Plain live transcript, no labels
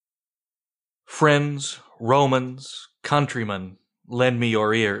Friends, Romans, countrymen, lend me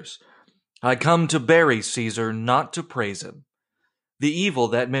your ears. I come to bury Caesar, not to praise him. The evil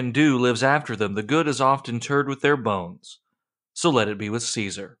that men do lives after them, the good is oft interred with their bones. So let it be with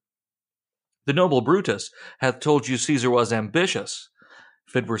Caesar. The noble Brutus hath told you Caesar was ambitious.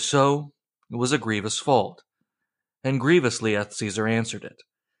 If it were so, it was a grievous fault. And grievously hath Caesar answered it.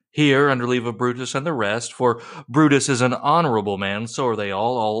 Here, under leave of Brutus and the rest, for Brutus is an honorable man, so are they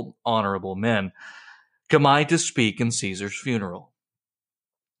all honorable men, come I to speak in Caesar's funeral.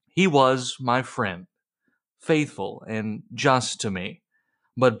 He was my friend, faithful and just to me.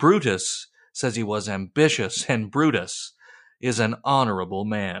 But Brutus says he was ambitious, and Brutus is an honorable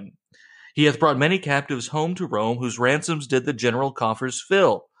man. He hath brought many captives home to Rome, whose ransoms did the general coffers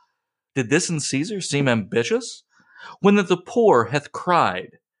fill. Did this in Caesar seem ambitious? When that the poor hath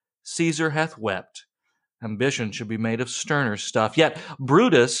cried, Caesar hath wept. Ambition should be made of sterner stuff. Yet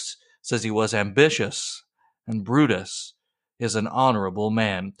Brutus says he was ambitious, and Brutus is an honorable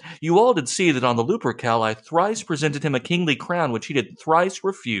man. You all did see that on the Lupercal I thrice presented him a kingly crown, which he did thrice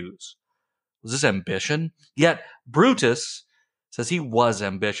refuse. Was this ambition? Yet Brutus says he was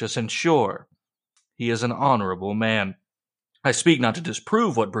ambitious, and sure, he is an honorable man. I speak not to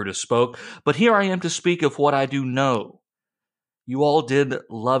disprove what Brutus spoke, but here I am to speak of what I do know. You all did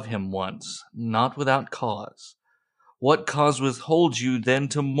love him once, not without cause. What cause withholds you then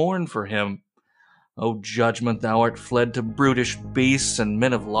to mourn for him? O judgment, thou art fled to brutish beasts, and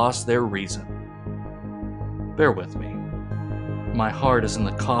men have lost their reason. Bear with me. My heart is in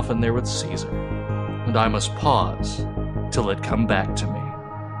the coffin there with Caesar, and I must pause till it come back to me.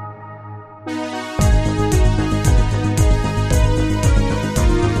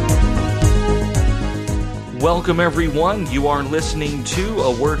 Welcome, everyone. You are listening to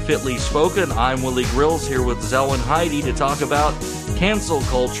A Word Fitly Spoken. I'm Willie Grills here with Zelwyn Heidi to talk about cancel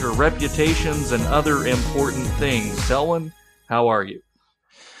culture, reputations, and other important things. Zelwyn, how are you?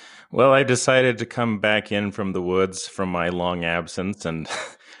 Well, I decided to come back in from the woods from my long absence and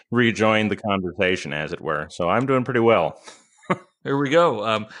rejoin the conversation, as it were. So I'm doing pretty well. Here we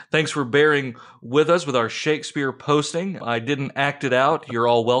go. Thanks for bearing with us with our Shakespeare posting. I didn't act it out. You're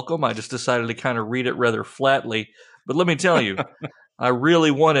all welcome. I just decided to kind of read it rather flatly. But let me tell you, I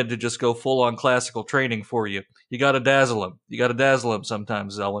really wanted to just go full-on classical training for you. You got to dazzle them. You got to dazzle them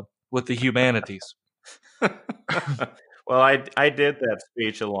sometimes, Zelwyn, with the humanities. Well, I did that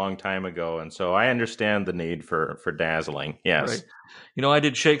speech a long time ago, and so I understand the need for dazzling. Yes. Right. You know, I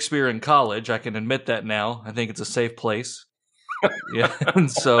did Shakespeare in college. I can admit that now. I think it's a safe place. Yeah, and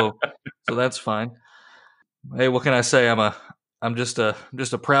so that's fine. Hey, what can I say? I'm just a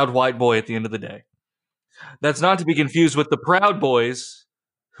proud white boy at the end of the day. That's not to be confused with the Proud Boys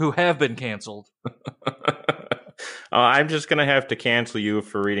who have been canceled. I'm just going to have to cancel you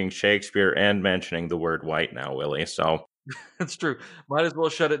for reading Shakespeare and mentioning the word white now, Willie. So that's true. Might as well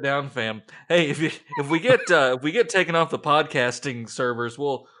shut it down, fam. Hey, if we get taken off the podcasting servers,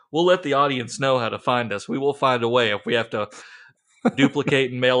 we'll let the audience know how to find us. We will find a way if we have to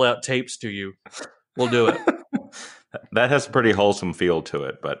duplicate and mail out tapes to you. We'll do it. That has a pretty wholesome feel to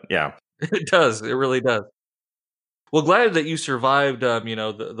it, but yeah. It does. It really does. Well, glad that you survived,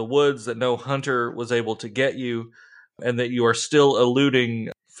 the woods, that no hunter was able to get you, and that you are still eluding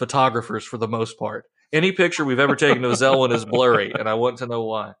photographers for the most part. Any picture we've ever taken of Zelwyn is blurry, and I want to know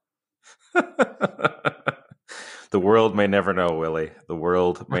why. The world may never know, Willie. The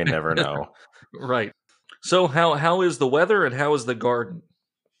world may never know. Right. So how is the weather and how is the garden?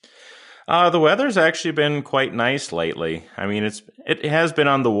 The weather's actually been quite nice lately. I mean, it has been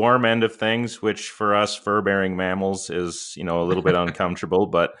on the warm end of things, which for us fur-bearing mammals is, a little bit uncomfortable,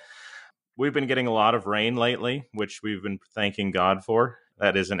 but we've been getting a lot of rain lately, which we've been thanking God for.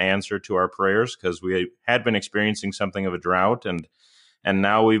 That is an answer to our prayers because we had been experiencing something of a drought, and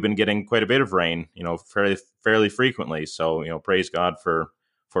now we've been getting quite a bit of rain, fairly frequently. So, praise God for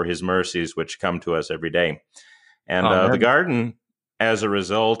his mercies, which come to us every day. And the garden, as a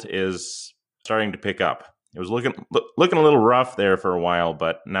result, is starting to pick up. It was looking a little rough there for a while,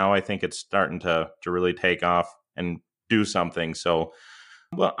 but now I think it's starting to really take off and do something. So,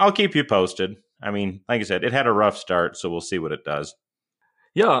 well, I'll keep you posted. I mean, like I said, it had a rough start, so we'll see what it does.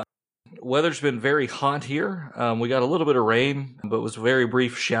 Yeah, weather's been very hot here. We got a little bit of rain, but it was a very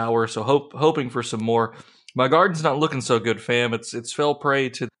brief shower, so hoping for some more. My garden's not looking so good, fam. It's fell prey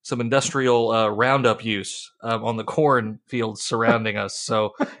to some industrial Roundup use on the corn fields surrounding us.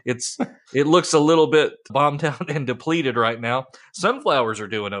 So it looks a little bit bombed out and depleted right now. Sunflowers are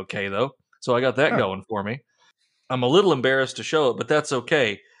doing okay, though. So I got that going for me. I'm a little embarrassed to show it, but that's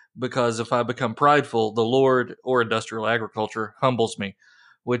okay. Because if I become prideful, the Lord or industrial agriculture humbles me.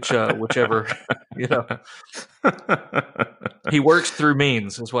 whichever, you know, he works through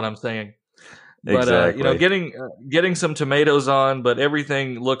means is what I'm saying. But Exactly. getting some tomatoes on, but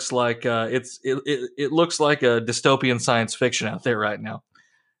everything looks like it looks like a dystopian science fiction out there right now.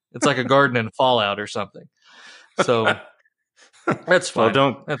 It's like a garden in Fallout or something. So that's fine.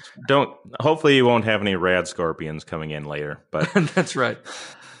 Well, That's don't. Hopefully, you won't have any rad scorpions coming in later. But that's right.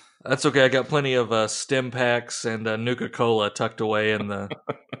 That's okay. I got plenty of stem packs and Nuka Cola tucked away in the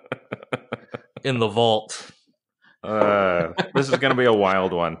vault. This is going to be a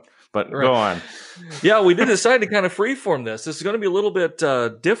wild one. But Right. go on. Yeah, we did decide to kind of freeform this. This is going to be a little bit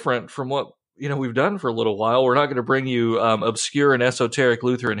different from what we've done for a little while. We're not going to bring you obscure and esoteric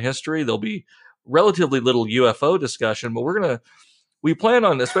Lutheran history. There'll be relatively little UFO discussion, but we plan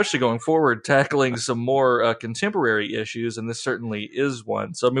on, especially going forward, tackling some more contemporary issues, and this certainly is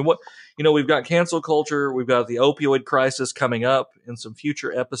one. So, I mean, we've got cancel culture, we've got the opioid crisis coming up in some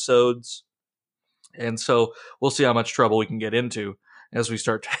future episodes, and so we'll see how much trouble we can get into as we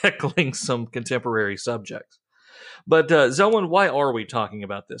start tackling some contemporary subjects. But Zelwyn, why are we talking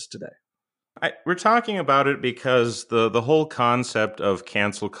about this today? We're talking about it because the whole concept of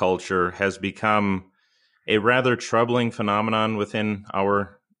cancel culture has become a rather troubling phenomenon in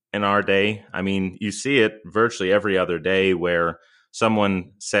our day. I mean, you see it virtually every other day where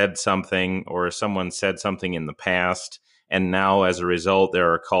someone said something or someone said something in the past, and now as a result,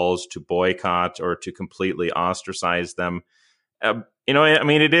 there are calls to boycott or to completely ostracize them. I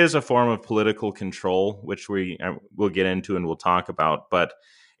mean, it is a form of political control, which we'll get into and we'll talk about, but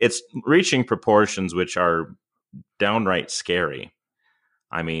it's reaching proportions which are downright scary.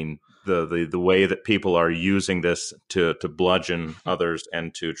 I mean, the way that people are using this to bludgeon others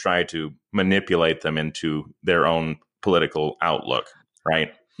and to try to manipulate them into their own political outlook,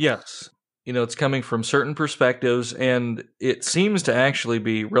 right? Yes. It's coming from certain perspectives, and it seems to actually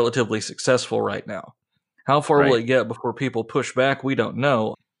be relatively successful right now. How far will it get before people push back? We don't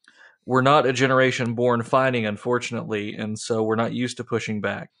know. We're not a generation born fighting, unfortunately, and so we're not used to pushing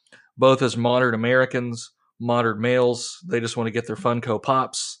back. Both as modern Americans, modern males, they just want to get their Funko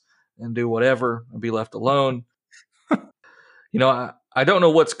Pops and do whatever and be left alone. I don't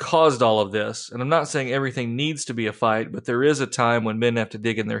know what's caused all of this, and I'm not saying everything needs to be a fight, but there is a time when men have to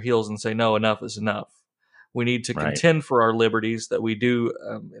dig in their heels and say, no, enough is enough. We need to contend for our liberties that we do,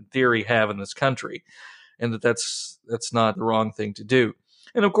 in theory, have in this country. And that's not the wrong thing to do.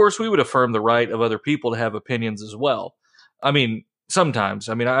 And of course, we would affirm the right of other people to have opinions as well. I mean, sometimes.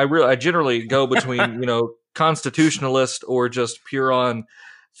 I mean, I generally go between constitutionalist or just pure on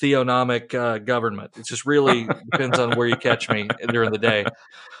theonomic government. It just really depends on where you catch me during the day.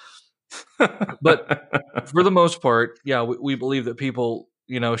 But for the most part, yeah, we believe that people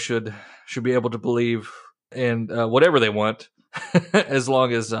should be able to believe in whatever they want, as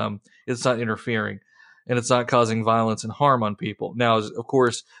long as it's not interfering and it's not causing violence and harm on people. Now, of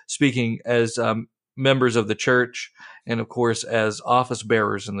course, speaking as members of the church and, of course, as office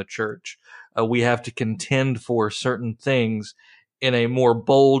bearers in the church, we have to contend for certain things in a more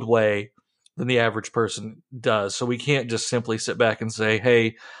bold way than the average person does. So we can't just simply sit back and say,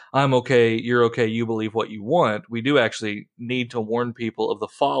 hey, I'm okay, you're okay, you believe what you want. We do actually need to warn people of the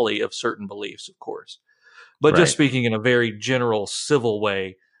folly of certain beliefs, of course. But just speaking in a very general, civil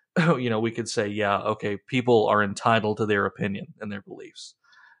way, we could say, yeah, okay, people are entitled to their opinion and their beliefs.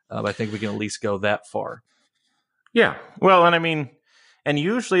 I think we can at least go that far. Yeah. Well, and I mean, and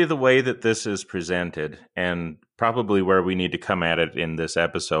usually the way that this is presented, and probably where we need to come at it in this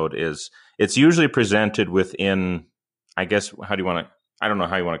episode, is it's usually presented within, I guess, I don't know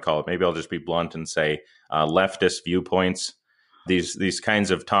how you want to call it. Maybe I'll just be blunt and say leftist viewpoints. These kinds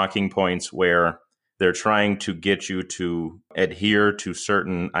of talking points where they're trying to get you to adhere to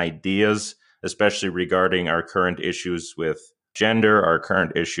certain ideas, especially regarding our current issues with gender, our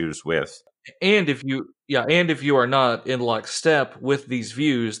current issues with. And if you are not in lockstep with these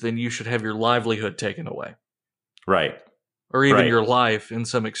views, then you should have your livelihood taken away. Right. Or even your life in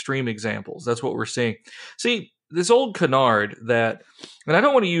some extreme examples. That's what we're seeing. See, this old canard that, and I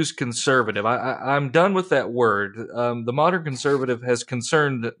don't want to use conservative. I'm done with that word. The modern conservative has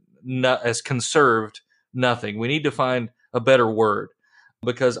conserved nothing. We need to find a better word,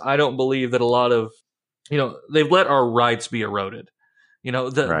 because I don't believe that a lot of, they've let our rights be eroded.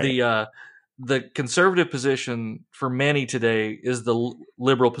 The conservative position for many today is the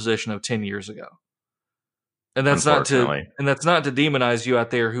liberal position of 10 years ago. And that's not to demonize you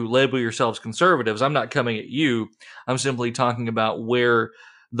out there who label yourselves conservatives. I'm not coming at you. I'm simply talking about where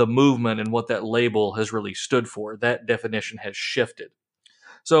the movement and what that label has really stood for. That definition has shifted.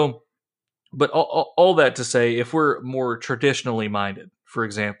 So, but all that to say, if we're more traditionally minded, for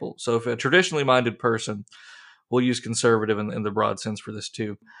example. So if a traditionally minded person, we'll use conservative in the broad sense for this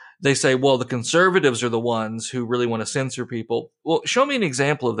too. They say, well, the conservatives are the ones who really want to censor people. Well, show me an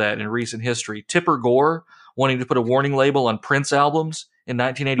example of that in recent history. Tipper Gore wanting to put a warning label on Prince albums in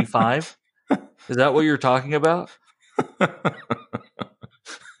 1985. Is that what you're talking about?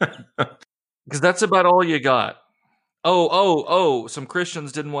 Because that's about all you got. Oh, some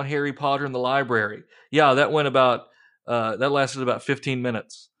Christians didn't want Harry Potter in the library. Yeah, that lasted about 15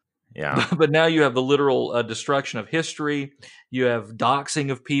 minutes. Yeah. But now you have the literal destruction of history. You have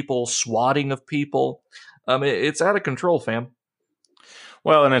doxing of people, swatting of people. It's out of control, fam.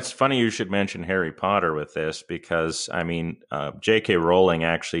 Well, and it's funny you should mention Harry Potter with this because, I mean, J.K. Rowling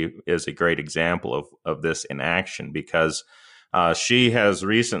actually is a great example of this in action because she has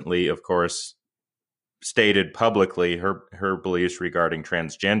recently, of course, stated publicly her beliefs regarding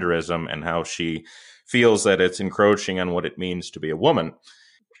transgenderism and how she feels that it's encroaching on what it means to be a woman.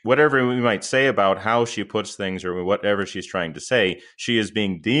 Whatever we might say about how she puts things or whatever she's trying to say, she is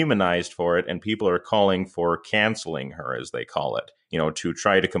being demonized for it, and people are calling for canceling her, as they call it, to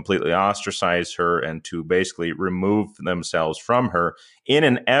try to completely ostracize her and to basically remove themselves from her in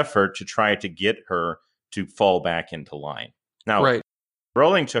an effort to try to get her to fall back into line. Now, right.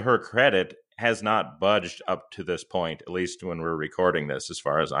 Rowling, to her credit, has not budged up to this point, at least when we're recording this, as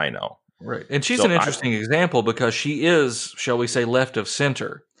far as I know. Right. And she's an interesting example because she is, shall we say, left of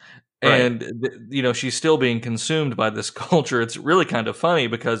center. Right. And, she's still being consumed by this culture. It's really kind of funny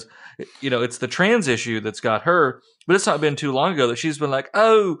because, it's the trans issue that's got her. But it's not been too long ago that she's been like,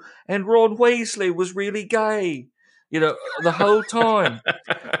 oh, and Ron Weasley was really gay, the whole time.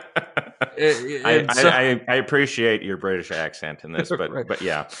 I appreciate your British accent in this, but right. But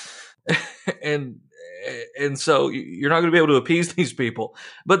yeah. And so you're not going to be able to appease these people.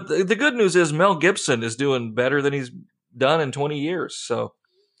 But the good news is Mel Gibson is doing better than he's done in 20 years. So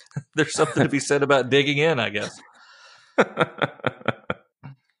there's something to be said about digging in, I guess.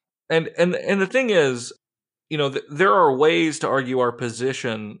 And the thing is, there are ways to argue our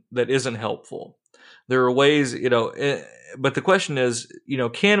position that isn't helpful. There are ways, but the question is,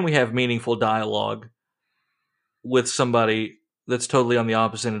 can we have meaningful dialogue with somebody that's totally on the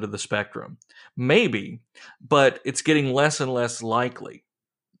opposite end of the spectrum? Maybe, but it's getting less and less likely.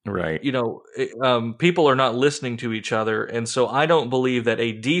 Right. People are not listening to each other. And so I don't believe that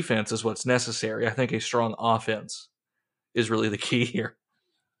a defense is what's necessary. I think a strong offense is really the key here.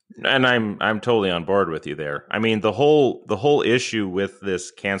 And I'm totally on board with you there. I mean, the whole issue with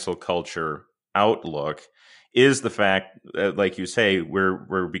this cancel culture outlook is the fact that, like you say,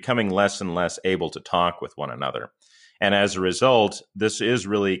 we're becoming less and less able to talk with one another. And as a result, this is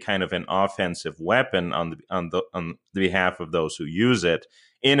really kind of an offensive weapon on the behalf of those who use it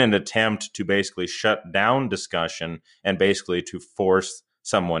in an attempt to basically shut down discussion and basically to force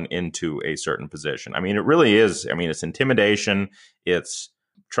someone into a certain position. I mean, it really is. I mean, it's intimidation. It's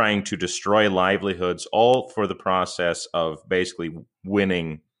trying to destroy livelihoods, all for the process of basically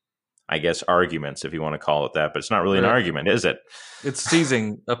winning, I guess, arguments, if you want to call it that. But it's not really an argument, is it? It's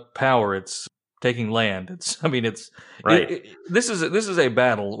seizing a power. It's taking land. It's right. This is a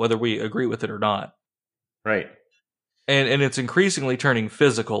battle, whether we agree with it or not. Right. And it's increasingly turning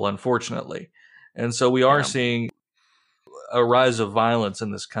physical, unfortunately. And so we are seeing a rise of violence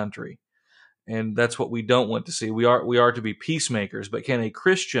in this country. And that's what we don't want to see. We are to be peacemakers, but can a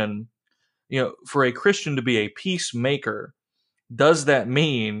Christian, for a Christian to be a peacemaker, does that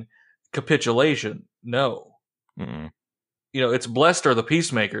mean capitulation? No. Mm-mm. It's blessed are the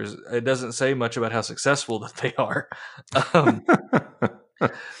peacemakers. It doesn't say much about how successful that they are.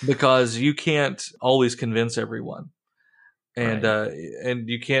 Because you can't always convince everyone. And right. And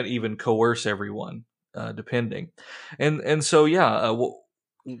you can't even coerce everyone, depending. And so,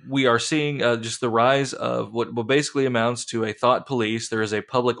 we are seeing just the rise of what basically amounts to a thought police. There is a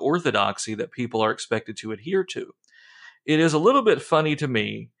public orthodoxy that people are expected to adhere to. It is a little bit funny to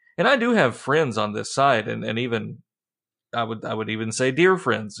me, and I do have friends on this side, and even I would even say dear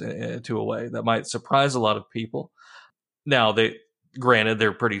friends to a way that might surprise a lot of people. Now, granted,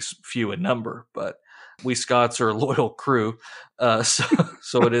 they're pretty few in number, but we Scots are a loyal crew,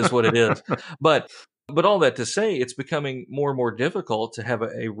 so it is what it is. But all that to say, it's becoming more and more difficult to have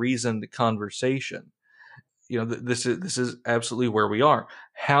a reasoned conversation. This is absolutely where we are.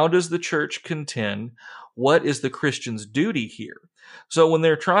 How does the church contend? What is the Christian's duty here? So when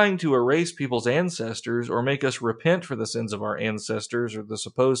they're trying to erase people's ancestors or make us repent for the sins of our ancestors or the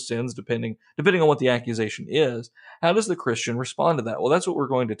supposed sins, depending on what the accusation is, how does the Christian respond to that? Well, that's what we're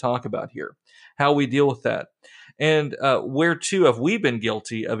going to talk about here, how we deal with that. And where, too, have we been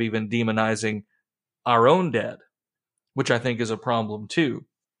guilty of even demonizing our own dead? which I think is a problem too,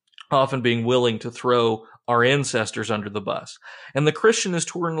 often being willing to throw our ancestors under the bus. And the Christian is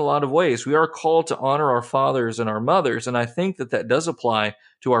toward in a lot of ways. We are called to honor our fathers and our mothers, and I think that that does apply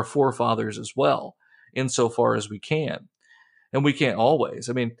to our forefathers as well, insofar as we can. And we can't always.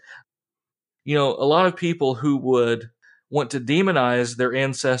 I mean, a lot of people who would want to demonize their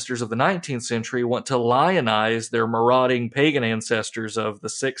ancestors of the 19th century want to lionize their marauding pagan ancestors of the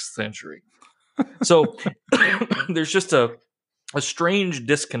 6th century. So there's just a strange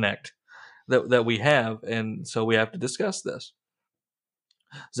disconnect that we have, and so we have to discuss this.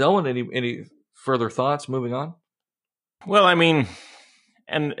 Zelwyn, any further thoughts moving on? Well, I mean,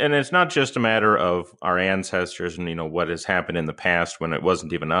 and it's not just a matter of our ancestors and what has happened in the past when it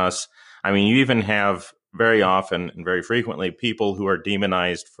wasn't even us. I mean, you even have very often and very frequently people who are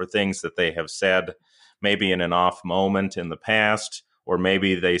demonized for things that they have said, maybe in an off moment in the past, or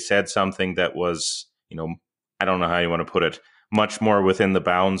maybe they said something that was, I don't know how you want to put it, much more within the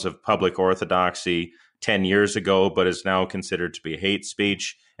bounds of public orthodoxy 10 years ago, but is now considered to be hate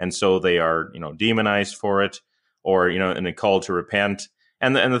speech. And so they are, demonized for it, or, in a call to repent.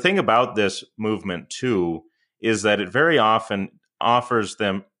 And the thing about this movement, too, is that it very often offers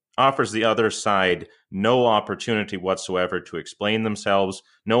the other side no opportunity whatsoever to explain themselves,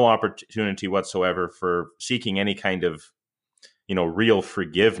 no opportunity whatsoever for seeking any kind of, real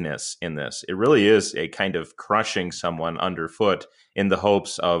forgiveness in this. It really is a kind of crushing someone underfoot in the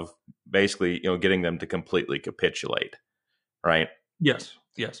hopes of basically, getting them to completely capitulate. Right? Yes.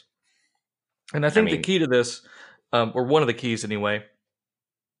 And I think the key to this, or one of the keys anyway,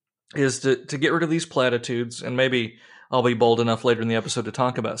 is to get rid of these platitudes, and maybe I'll be bold enough later in the episode to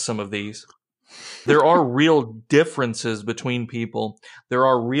talk about some of these. There are real differences between people. There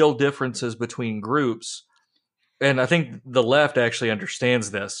are real differences between groups. And I think the left actually understands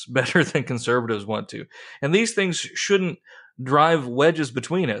this better than conservatives want to. And these things shouldn't drive wedges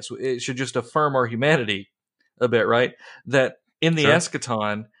between us. It should just affirm our humanity a bit, right? That in the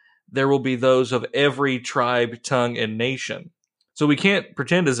eschaton, there will be those of every tribe, tongue, and nation. So we can't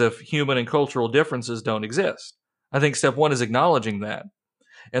pretend as if human and cultural differences don't exist. I think step one is acknowledging that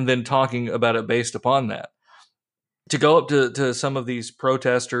and then talking about it based upon that. To go up to some of these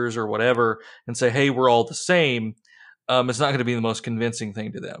protesters or whatever and say, hey, we're all the same, it's not going to be the most convincing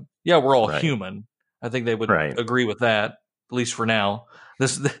thing to them. Yeah, we're all human. I think they would agree with that, at least for now.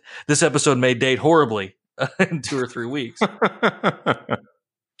 This episode may date horribly in 2 or 3 weeks. But,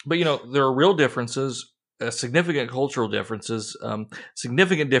 there are real differences, significant cultural differences,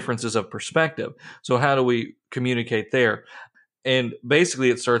 significant differences of perspective. So how do we communicate there? And basically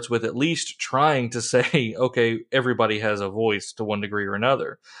it starts with at least trying to say, okay, everybody has a voice to one degree or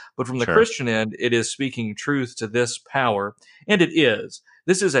another. But from the Christian end, it is speaking truth to this power. And it is.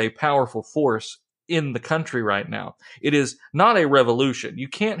 This is a powerful force in the country right now. It is not a revolution. You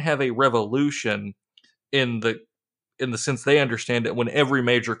can't have a revolution in the sense they understand it when every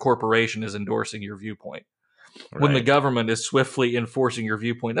major corporation is endorsing your viewpoint. Right. When the government is swiftly enforcing your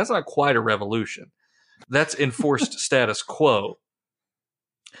viewpoint, that's not quite a revolution. That's enforced status quo.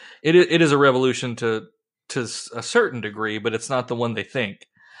 It is a revolution to a certain degree, but it's not the one they think.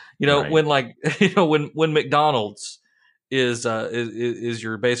 When when McDonald's is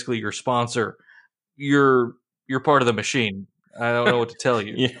your basically your sponsor, you're part of the machine. I don't know what to tell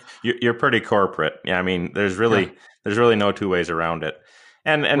you. You're pretty corporate. Yeah, I mean, there's really no two ways around it.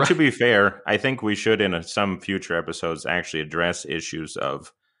 And to be fair, I think we should in some future episodes actually address issues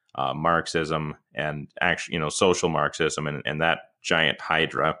of Marxism and actually, social Marxism and that giant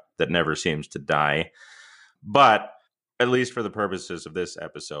hydra that never seems to die. But at least for the purposes of this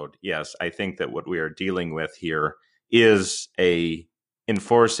episode, yes, I think that what we are dealing with here is a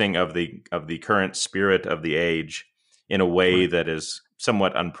enforcing of the current spirit of the age in a way that is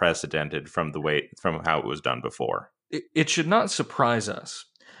somewhat unprecedented from how it was done before. It should not surprise us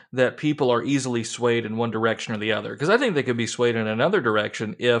that people are easily swayed in one direction or the other, because I think they could be swayed in another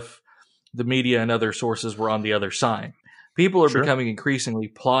direction if the media and other sources were on the other side. People are becoming increasingly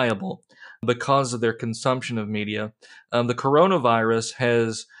pliable because of their consumption of media. The coronavirus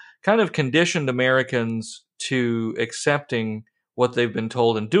has kind of conditioned Americans to accepting what they've been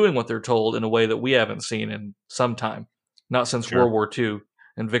told and doing what they're told in a way that we haven't seen in some time, not since World War II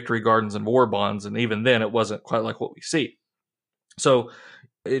and Victory Gardens and war bonds, and even then it wasn't quite like what we see. So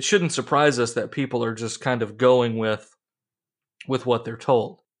it shouldn't surprise us that people are just kind of going with what they're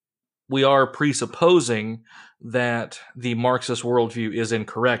told. We are presupposing that the Marxist worldview is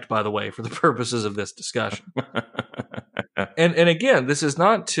incorrect, by the way, for the purposes of this discussion. And again, this is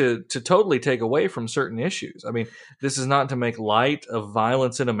not to totally take away from certain issues. I mean, this is not to make light of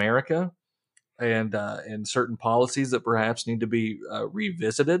violence in America. and certain policies that perhaps need to be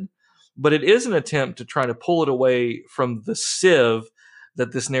revisited. But it is an attempt to try to pull it away from the sieve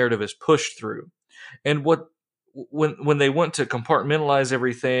that this narrative is pushed through. And when they want to compartmentalize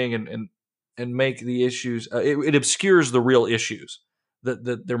everything and make the issues, it obscures the real issues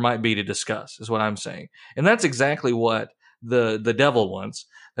that there might be to discuss, is what I'm saying. And that's exactly what the devil wants.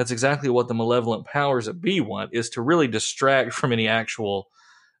 That's exactly what the malevolent powers that be want, is to really distract from any actual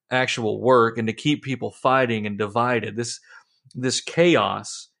work and to keep people fighting and divided. This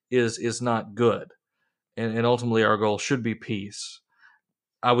chaos is not good. And ultimately our goal should be peace.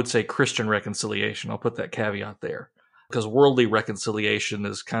 I would say Christian reconciliation. I'll put that caveat there, because worldly reconciliation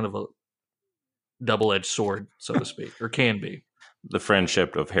is kind of a double-edged sword, so to speak, or can be. The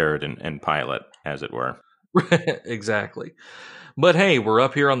friendship of Herod and Pilate, as it were. Exactly. But hey, we're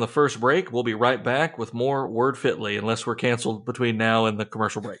up here on the first break. We'll be right back with more Word Fitly, unless we're canceled between now and the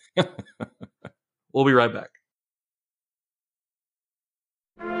commercial break. We'll be right back.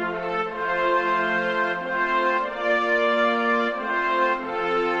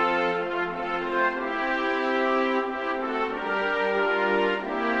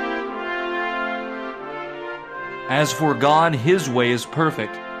 As for God, his way is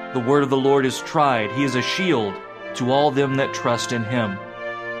perfect. The word of the Lord is tried. He is a shield to all them that trust in him.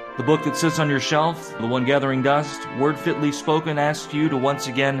 The book that sits on your shelf, the one gathering dust, Word Fitly Spoken, asks you to once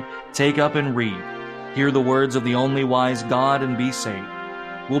again take up and read. Hear the words of the only wise God and be saved.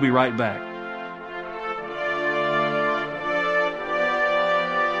 We'll be right back.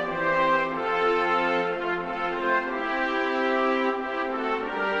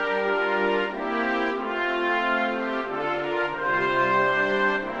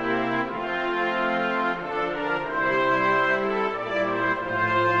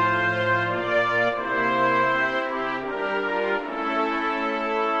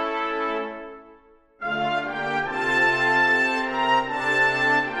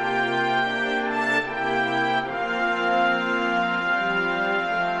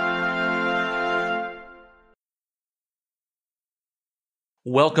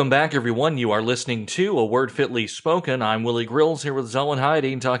 Welcome back, everyone. You are listening to A Word Fitly Spoken. I'm Willie Grills here with Zelwyn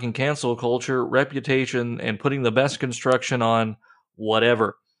Hiding, talking cancel culture, reputation, and putting the best construction on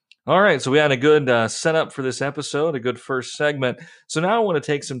whatever. All right, so we had a good setup for this episode, a good first segment. So now I want to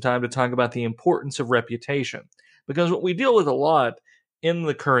take some time to talk about the importance of reputation, because what we deal with a lot in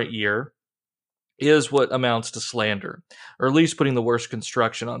the current year is what amounts to slander, or at least putting the worst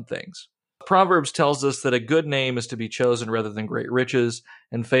construction on things. Proverbs tells us that a good name is to be chosen rather than great riches,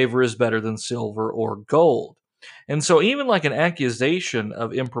 and favor is better than silver or gold. And so even like an accusation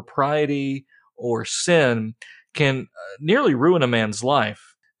of impropriety or sin can nearly ruin a man's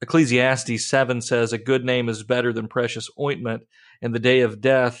life. Ecclesiastes 7 says, a good name is better than precious ointment, and the day of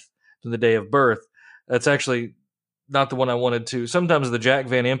death than the day of birth. That's actually not the one I wanted to. Sometimes the Jack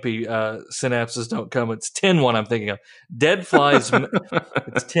Van Impe synapses don't come. It's 10-1 I'm thinking of. Dead flies,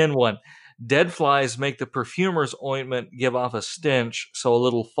 it's 10-1. Dead flies make the perfumer's ointment give off a stench, so a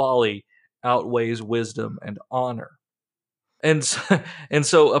little folly outweighs wisdom and honor. And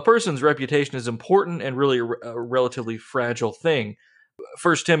so a person's reputation is important and really a relatively fragile thing.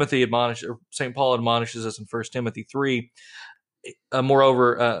 St. Paul admonishes us in 1 Timothy 3.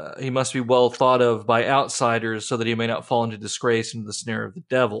 Moreover, he must be well thought of by outsiders so that he may not fall into disgrace into the snare of the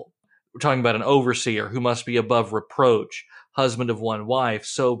devil. We're talking about an overseer who must be above reproach, husband of one wife,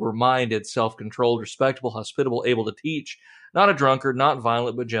 sober-minded, self-controlled, respectable, hospitable, able to teach, not a drunkard, not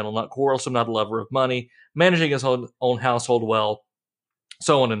violent but gentle, not quarrelsome, not a lover of money, managing his own household well,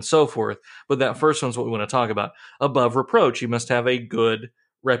 so on and so forth. But that first one's what we want to talk about. Above reproach, he must have a good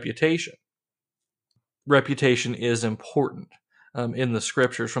reputation. Reputation is important in the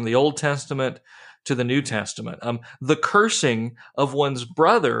scriptures, from the Old Testament to the New Testament. The cursing of one's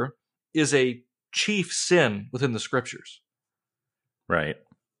brother is a chief sin within the scriptures. Right.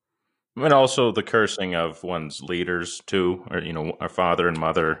 And also the cursing of one's leaders too, or our father and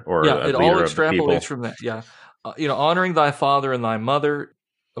mother, or yeah, it all extrapolates from that. Yeah, honoring thy father and thy mother,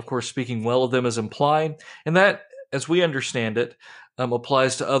 of course, speaking well of them is implied, and that, as we understand it,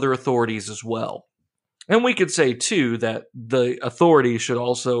 applies to other authorities as well. And we could say too that the authorities should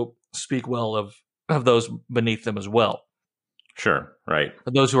also speak well of those beneath them as well. Sure, right.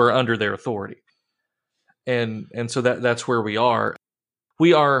 Those who are under their authority, and so that's where we are.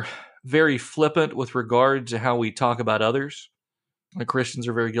 We are very flippant with regard to how we talk about others. Christians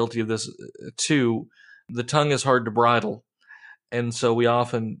are very guilty of this too. The tongue is hard to bridle, and so we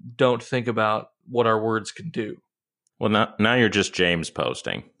often don't think about what our words can do. Well, now you're just James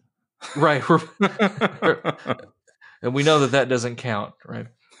posting. Right. And we know that doesn't count, right?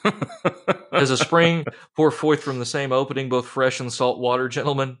 Does a spring pour forth from the same opening both fresh and salt water,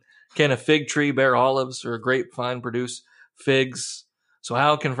 gentlemen? Can a fig tree bear olives, or a grapevine produce figs? So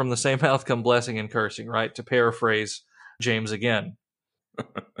how can from the same mouth come blessing and cursing, right? To paraphrase James again.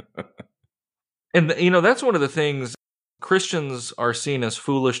 And, that's one of the things. Christians are seen as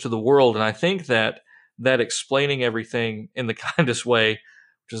foolish to the world, and I think that explaining everything in the kindest way,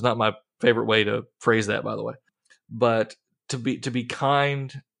 which is not my favorite way to phrase that, by the way, but to be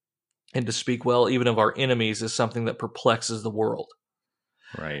kind and to speak well even of our enemies is something that perplexes the world.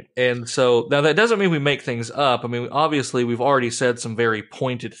 Right. And so now that doesn't mean we make things up. I mean, obviously we've already said some very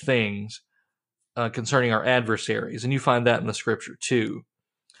pointed things concerning our adversaries, and you find that in the scripture too.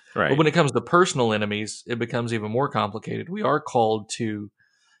 Right. But when it comes to personal enemies, it becomes even more complicated. We are called to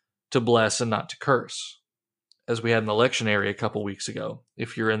bless and not to curse, as we had in the lectionary a couple weeks ago,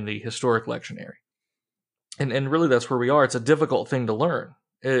 if you're in the historic lectionary. And really that's where we are. It's a difficult thing to learn.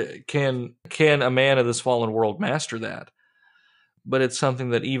 Can a man of this fallen world master that? But it's something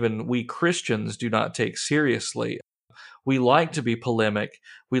that even we Christians do not take seriously. We like to be polemic.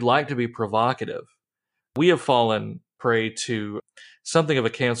 We like to be provocative. We have fallen prey to something of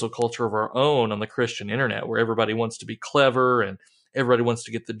a cancel culture of our own on the Christian internet, where everybody wants to be clever and everybody wants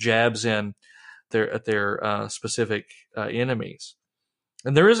to get the jabs in at their specific enemies.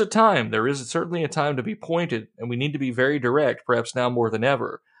 And there is certainly a time to be pointed, and we need to be very direct, perhaps now more than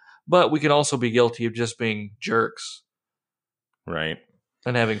ever. But we can also be guilty of just being jerks. Right.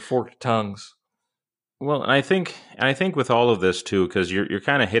 And having forked tongues. Well, I think with all of this too, because you're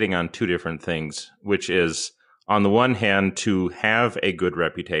kind of hitting on two different things, which is, on the one hand, to have a good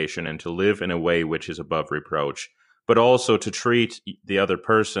reputation and to live in a way which is above reproach, but also to treat the other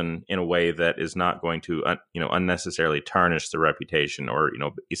person in a way that is not going to, unnecessarily tarnish the reputation or,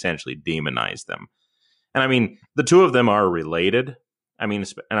 essentially demonize them. And I mean, the two of them are related. I mean,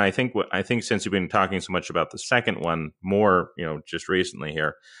 and I think since you've been talking so much about the second one more, just recently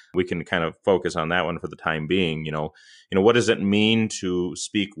here, we can kind of focus on that one for the time being. What does it mean to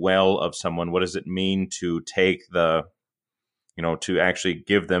speak well of someone? What does it mean to take to actually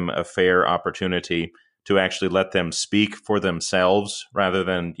give them a fair opportunity to actually let them speak for themselves rather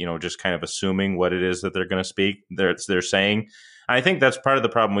than, just kind of assuming what it is that they're going to speak, they're saying. I think that's part of the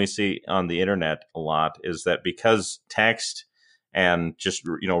problem we see on the internet a lot, is that because text and just,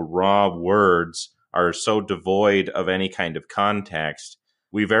 raw words are so devoid of any kind of context,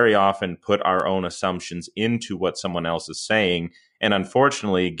 we very often put our own assumptions into what someone else is saying. And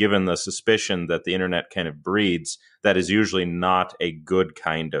unfortunately, given the suspicion that the internet kind of breeds, that is usually not a good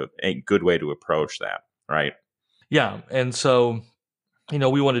way to approach that, right? Yeah. And so,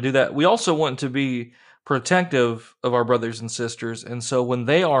 we want to do that. We also want to be protective of our brothers and sisters. And so when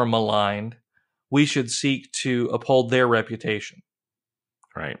they are maligned, we should seek to uphold their reputation.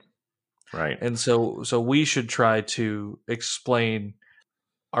 Right. And so we should try to explain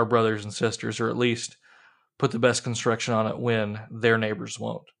our brothers and sisters, or at least put the best construction on it when their neighbors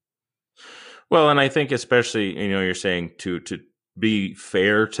won't. Well, and I think especially, you're saying to be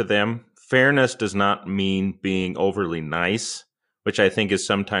fair to them. Fairness does not mean being overly nice, which I think is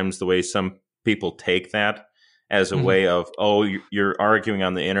sometimes the way some people take that as a way of, you're arguing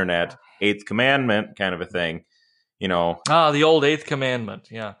on the internet, Eighth Commandment kind of a thing, the old Eighth Commandment.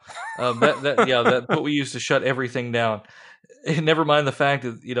 Yeah. That's what we used to shut everything down. Never mind the fact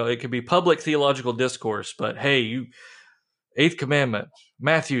that, it could be public theological discourse, but hey, Eighth Commandment,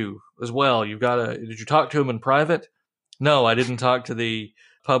 Matthew as well. Did you talk to him in private? No, I didn't talk to the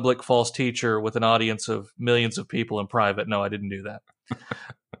public false teacher with an audience of millions of people in private. No, I didn't do that.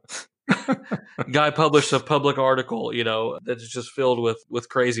 Guy published a public article, that's just filled with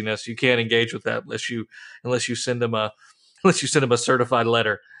craziness. You can't engage with that unless you send him a certified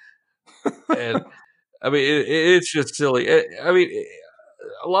letter. And I mean, it's just silly.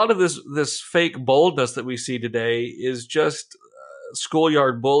 A lot of this fake boldness that we see today is just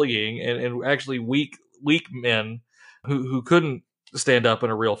schoolyard bullying and actually weak men who couldn't stand up in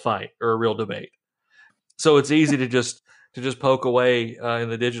a real fight or a real debate. So it's easy to just poke away in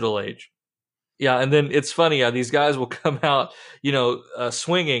the digital age. Yeah, and then it's funny. These guys will come out,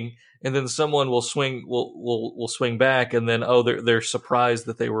 swinging, and then someone will swing back, and then they're surprised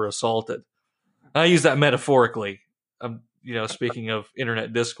that they were assaulted. I use that metaphorically. Speaking of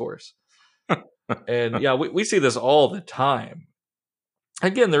internet discourse, and yeah, we see this all the time.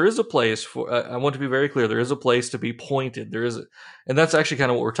 Again, there is a place for. I want to be very clear. There is a place to be pointed. And that's actually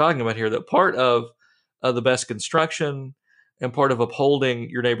kind of what we're talking about here. That part of the best construction and part of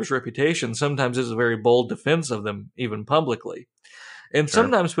upholding your neighbor's reputation sometimes is a very bold defense of them, even publicly. And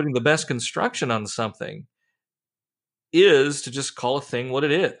sometimes putting the best construction on something is to just call a thing what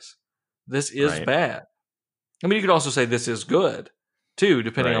it is. This is Right. bad. I mean, you could also say this is good, too,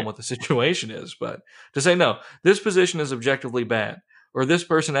 depending on Right. what the situation is. But to say, no, this position is objectively bad, or this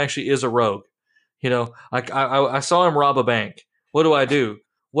person actually is a rogue. I saw him rob a bank. What do I do?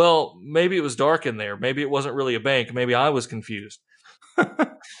 Well, maybe it was dark in there. Maybe it wasn't really a bank. Maybe I was confused.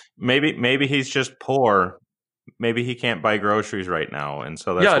 Maybe he's just poor. Maybe he can't buy groceries right now, and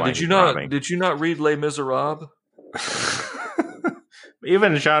so that's why he's robbing. Did you not read Les Miserables?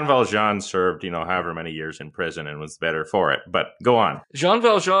 Even Jean Valjean served, however many years in prison and was better for it. But go on. Jean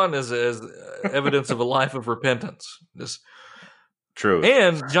Valjean is evidence of a life of repentance. True.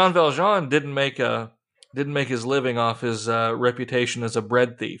 And Jean Valjean didn't make his living off his reputation as a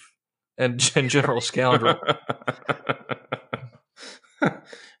bread thief and general scoundrel.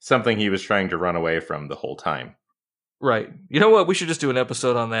 Something he was trying to run away from the whole time. Right. You know what? We should just do an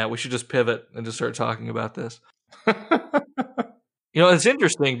episode on that. We should just pivot and just start talking about this. It's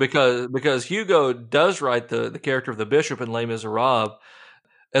interesting because Hugo does write the character of the bishop in Les Miserables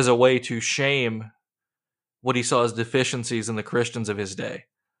as a way to shame what he saw as deficiencies in the Christians of his day.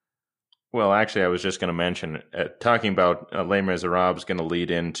 Well, actually, I was just going to mention, talking about Les Miserables is going to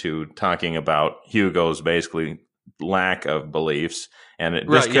lead into talking about Hugo's basically lack of beliefs. And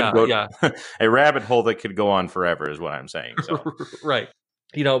this could go a rabbit hole that could go on forever is what I'm saying. So. Right.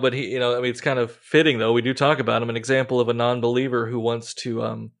 But he, it's kind of fitting though. We do talk about him, an example of a non-believer who wants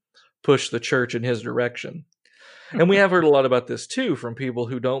to push the church in his direction. And we have heard a lot about this too from people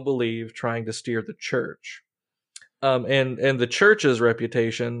who don't believe trying to steer the church. And the church's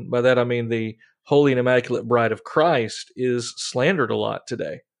reputation, by that I mean the Holy and Immaculate Bride of Christ, is slandered a lot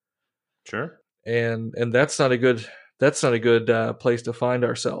today. Sure. And that's not a good place to find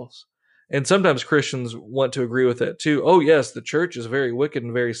ourselves. And sometimes Christians want to agree with that too. Oh yes, the church is very wicked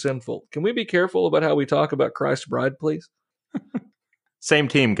and very sinful. Can we be careful about how we talk about Christ's bride, please? Same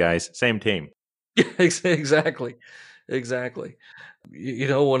team, guys. Same team. Exactly.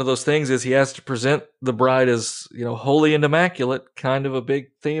 One of those things is he has to present the bride as, holy and immaculate, kind of a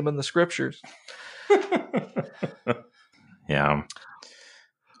big theme in the scriptures. Yeah.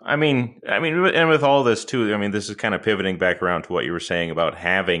 I mean, and with all this too, this is kind of pivoting back around to what you were saying about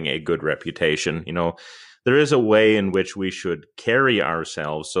having a good reputation. There is a way in which we should carry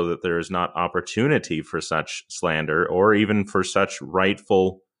ourselves so that there is not opportunity for such slander or even for such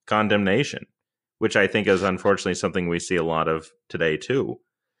rightful condemnation, which I think is unfortunately something we see a lot of today too,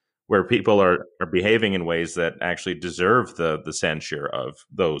 where people are behaving in ways that actually deserve the censure of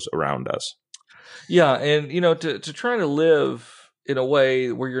those around us. Yeah, and to try to live in a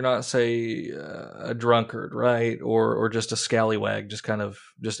way where you're not, say, a drunkard, right, or just a scallywag, just kind of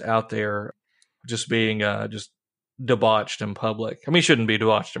just out there, just being just debauched in public. I mean, he shouldn't be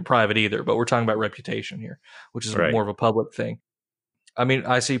debauched in private either, but we're talking about reputation here, which is more of a public thing. I mean,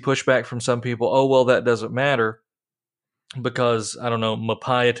 I see pushback from some people. Oh, well, that doesn't matter because, I don't know,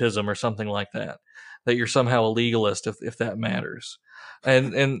 pietism or something like that you're somehow a legalist if that matters.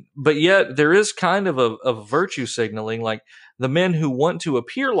 But yet there is kind of a virtue signaling, like the men who want to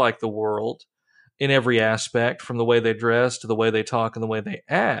appear like the world in every aspect, from the way they dress to the way they talk and the way they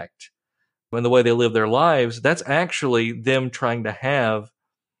act and the way they live their lives. That's actually them trying to have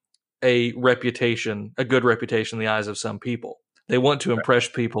a reputation, a good reputation in the eyes of some people. They want to impress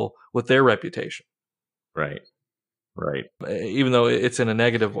people with their reputation. Right. Even though it's in a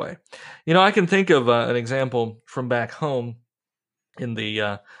negative way. I can think of an example from back home in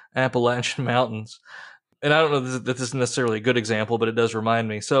the Appalachian Mountains. And I don't know that this is necessarily a good example, but it does remind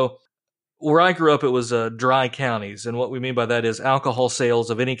me. So where I grew up, it was dry counties. And what we mean by that is alcohol sales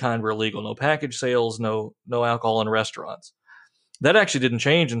of any kind were illegal. No package sales, no alcohol in restaurants. That actually didn't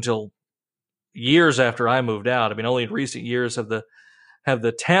change until years after I moved out. I mean, only in recent years have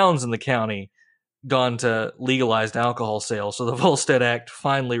the towns in the county gone to legalized alcohol sales. So the Volstead Act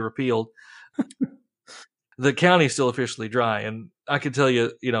finally repealed. The county's still officially dry. And I could tell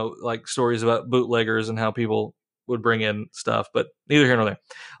you, like stories about bootleggers and how people would bring in stuff, but neither here nor there.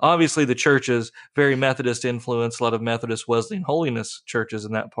 Obviously, the churches, very Methodist influence, a lot of Methodist, Wesleyan, Holiness churches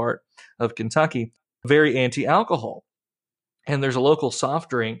in that part of Kentucky, very anti-alcohol. And there's a local soft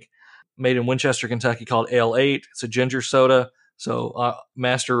drink made in Winchester, Kentucky called Ale 8. It's a ginger soda. So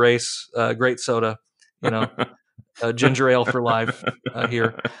master race, great soda, ginger ale for life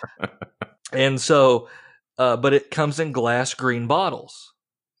here. And so, but it comes in glass green bottles.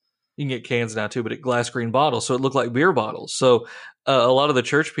 You can get cans now too, but it glass green bottles. So it looked like beer bottles. So a lot of the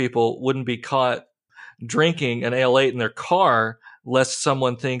church people wouldn't be caught drinking an Ale 8 in their car lest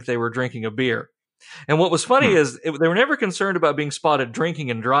someone think they were drinking a beer. And what was funny is they were never concerned about being spotted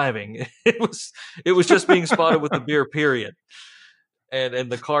drinking and driving. It was just being spotted with the beer, period.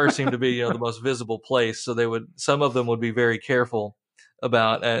 And the car seemed to be, the most visible place. So some of them would be very careful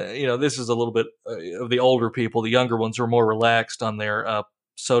about, this is a little bit of the older people. The younger ones were more relaxed on their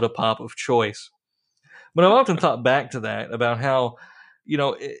soda pop of choice. But I've often thought back to that about how,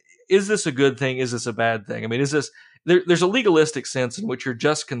 is this a good thing? Is this a bad thing? I mean, there's a legalistic sense in which you're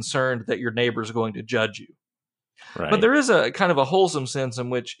just concerned that your neighbor is going to judge you. Right. But there is a kind of a wholesome sense in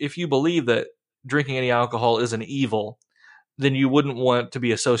which if you believe that drinking any alcohol is an evil, then you wouldn't want to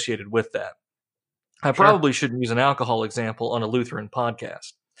be associated with that. I probably shouldn't use an alcohol example on a Lutheran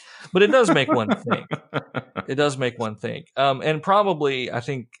podcast, but it does make one think. It does make one think. And probably, I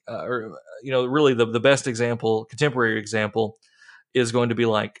think, really the best example, contemporary example, is going to be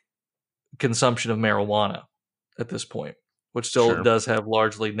like consumption of marijuana at this point, which still does have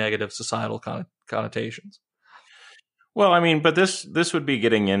largely negative societal connotations. Well, I mean, but this would be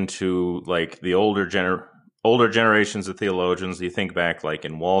getting into like the older generations of theologians. You think back like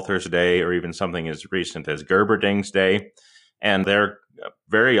in Walther's day, or even something as recent as Gerberding's day, and their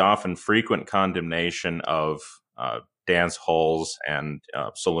very often frequent condemnation of dance halls and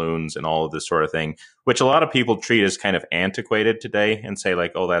saloons and all of this sort of thing, which a lot of people treat as kind of antiquated today and say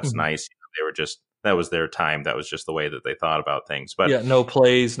like, oh, that's nice. They were just, that was their time. That was just the way that they thought about things. But yeah, no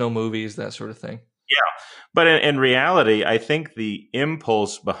plays, no movies, that sort of thing. Yeah. But in reality, I think the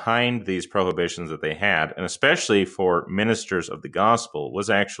impulse behind these prohibitions that they had, and especially for ministers of the gospel, was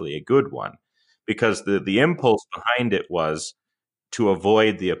actually a good one, because the impulse behind it was to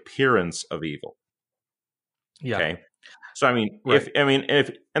avoid the appearance of evil. Yeah. Okay. So I mean, right.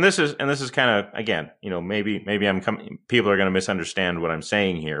 if this is kind of, again, maybe people are going to misunderstand what I'm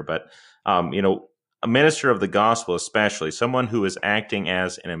saying here, but a minister of the gospel, especially someone who is acting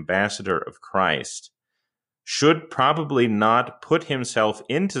as an ambassador of Christ, should probably not put himself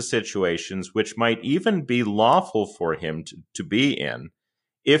into situations which might even be lawful for him to be in,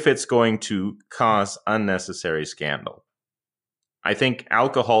 if it's going to cause unnecessary scandal. I think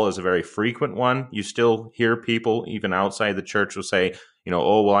alcohol is a very frequent one. You still hear people, even outside the church, will say,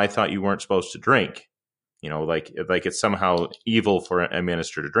 oh, well, I thought you weren't supposed to drink. Like it's somehow evil for a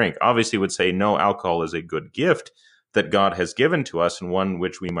minister to drink. Obviously, would say no, alcohol is a good gift that God has given to us, and one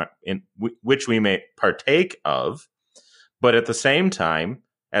which we may partake of. But at the same time,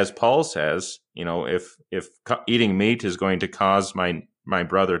 as Paul says, if eating meat is going to cause my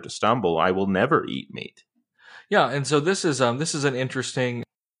brother to stumble, I will never eat meat. Yeah, and so this is an interesting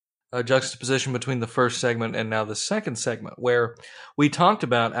juxtaposition between the first segment and now the second segment, where we talked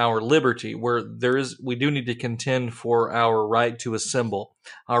about our liberty, where we do need to contend for our right to assemble,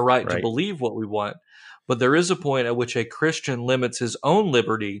 our right to believe what we want. But there is a point at which a Christian limits his own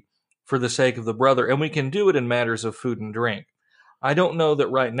liberty for the sake of the brother, and we can do it in matters of food and drink. I don't know that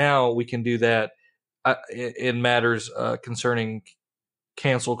right now we can do that in matters concerning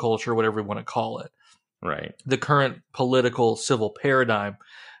cancel culture, whatever we want to call it. Right. The current political civil paradigm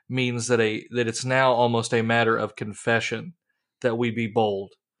means that it's now almost a matter of confession that we be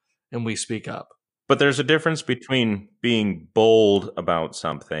bold and we speak up. But there's a difference between being bold about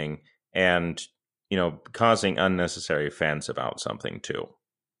something and, causing unnecessary offense about something too.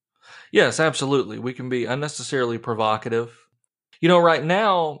 Yes, absolutely. We can be unnecessarily provocative. Right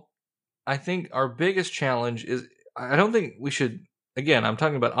now, I think our biggest challenge is, I don't think we should, again, I'm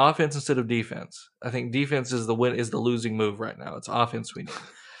talking about offense instead of defense. I think defense is the losing move right now. It's offense we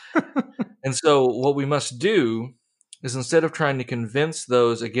need. And so what we must do is, instead of trying to convince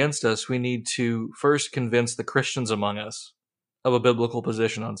those against us, we need to first convince the Christians among us of a biblical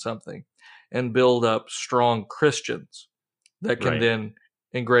position on something and build up strong Christians that can then,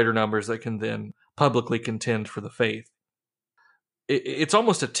 in greater numbers, that can then publicly contend for the faith. It's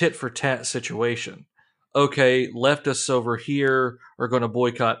almost a tit for tat situation. Okay, leftists over here are going to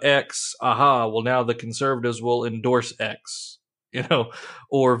boycott X. Aha, well, now the conservatives will endorse X,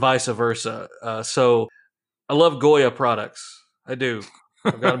 or vice versa. So I love Goya products. I do.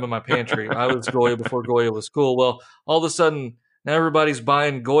 I've got them in my pantry. I was Goya before Goya was cool. Well, all of a sudden, now everybody's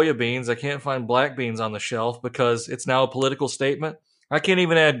buying Goya beans. I can't find black beans on the shelf because it's now a political statement. I can't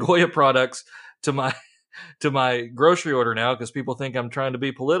even add Goya products to my grocery order now because people think I'm trying to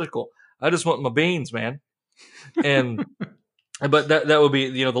be political. I just want my beans, man. But that would be,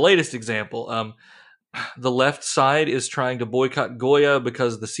 the latest example. The left side is trying to boycott Goya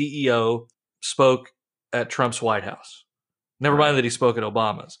because the CEO spoke at Trump's White House. Never mind that he spoke at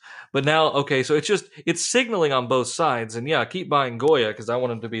Obama's. But now, okay, so it's signaling on both sides. And yeah, keep buying Goya because I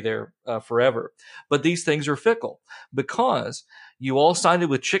want him to be there forever. But these things are fickle because you all sided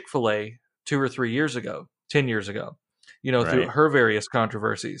with Chick-fil-A 2 or 3 years ago, 10 years ago, through Right. her various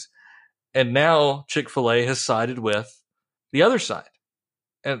controversies. And now Chick-fil-A has sided with the other side.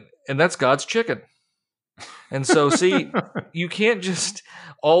 And that's God's chicken. And so, see, you can't just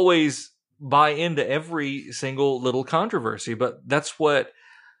always buy into every single little controversy, but that's what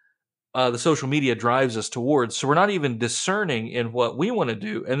the social media drives us towards. So we're not even discerning in what we want to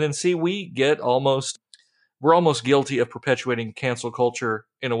do. And then, see, we're almost guilty of perpetuating cancel culture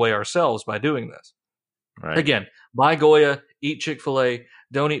in a way ourselves by doing this. Right. Again, buy Goya, eat Chick-fil-A,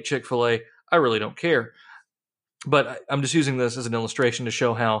 don't eat Chick-fil-A. I really don't care. But I'm just using this as an illustration to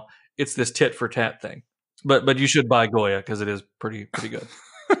show how it's this tit for tat thing. But you should buy Goya because it is pretty good.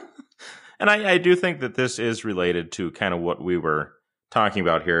 And I do think that this is related to kind of what we were talking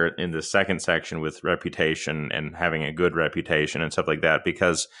about here in the second section with reputation and having a good reputation and stuff like that.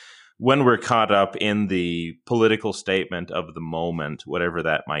 Because when we're caught up in the political statement of the moment, whatever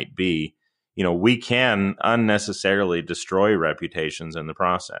that might be, we can unnecessarily destroy reputations in the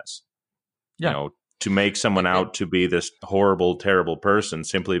process. Yeah. To make someone out to be this horrible, terrible person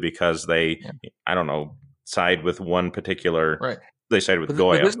simply because they, I don't know, side with one particular, right. They side with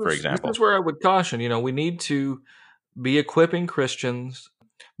Goya, for example. This is where I would caution, we need to be equipping Christians,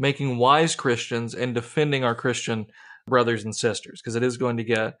 making wise Christians, and defending our Christian brothers and sisters, because it is going to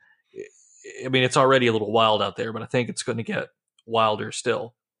get, it's already a little wild out there, but I think it's going to get wilder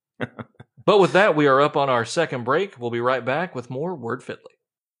still. But with that, we are up on our second break. We'll be right back with more Word Fitly.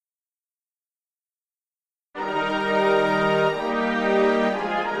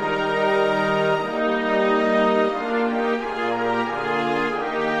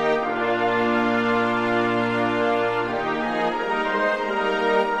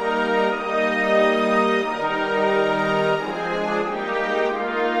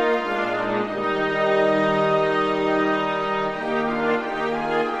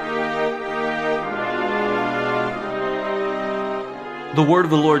 The word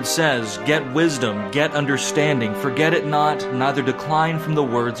of the Lord says, "Get wisdom, get understanding, forget it not, neither decline from the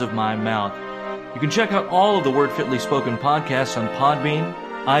words of my mouth." You can check out all of the Word Fitly Spoken podcasts on Podbean,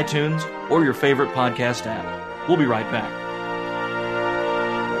 iTunes, or your favorite podcast app. We'll be right back.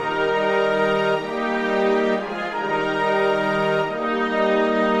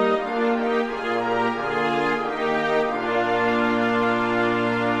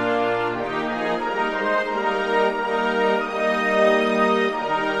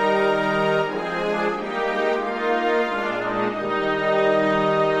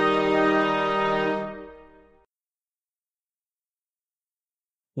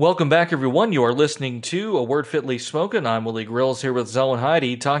 Welcome back, everyone. You are listening to A Word Fitly Spoken. I'm Willie Grills here with Zell and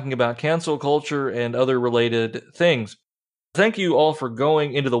Heidi, talking about cancel culture and other related things. Thank you all for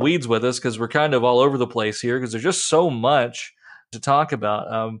going into the weeds with us, because we're kind of all over the place here, because there's just so much to talk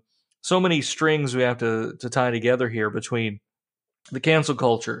about. So many strings we have to tie together here between the cancel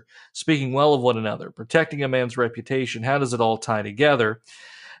culture, speaking well of one another, protecting a man's reputation. How does it all tie together?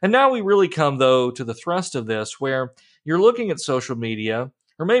 And now we really come, though, to the thrust of this, where you're looking at social media,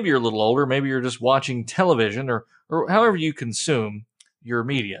 or maybe you're a little older, maybe you're just watching television, or however you consume your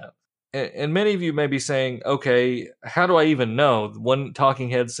media. And many of you may be saying, okay, how do I even know? One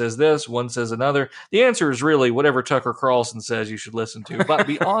talking head says this, one says another. The answer is really whatever Tucker Carlson says you should listen to. But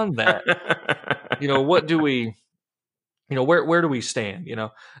beyond that, what do we, where do we stand?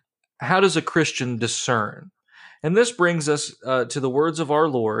 How does a Christian discern? And this brings us to the words of our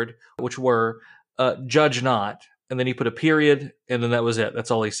Lord, which were, judge not. And then he put a period, and then that was it.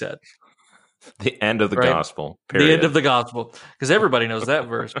 That's all he said. The end of the gospel, period. The end of the gospel, because everybody knows that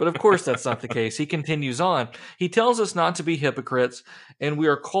verse. But of course, that's not the case. He continues on. He tells us not to be hypocrites, and we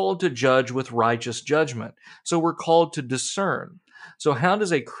are called to judge with righteous judgment. So we're called to discern. So how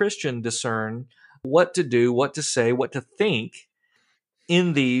does a Christian discern what to do, what to say, what to think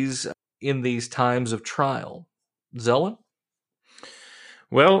in these times of trial? Zellen?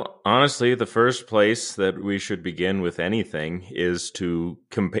 Well, honestly, the first place that we should begin with anything is to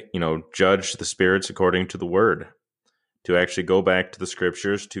judge the spirits according to the Word, to actually go back to the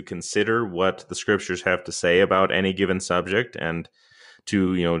Scriptures, to consider what the Scriptures have to say about any given subject, and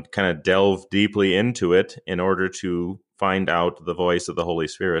to kind of delve deeply into it in order to find out the voice of the Holy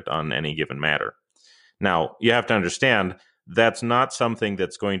Spirit on any given matter. Now, you have to understand that's not something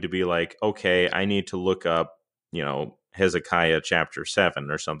that's going to be like, okay, I need to look up, Hezekiah chapter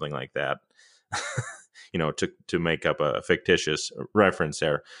 7 or something like that, to make up a fictitious reference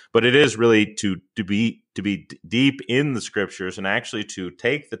there. But it is really to be deep in the Scriptures, and actually to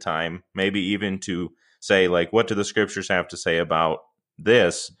take the time, maybe even to say, like, what do the Scriptures have to say about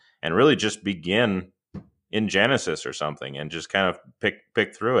this, and really just begin in Genesis or something and just kind of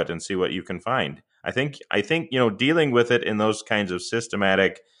pick through it and see what you can find. I think dealing with it in those kinds of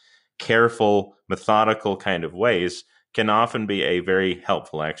systematic, careful, methodical kind of ways can often be a very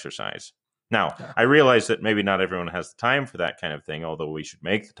helpful exercise. Now, Yeah. I realize that maybe not everyone has the time for that kind of thing, although we should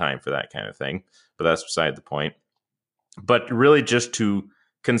make the time for that kind of thing, but that's beside the point. But really just to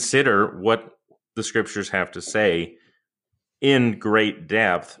consider what the scriptures have to say in great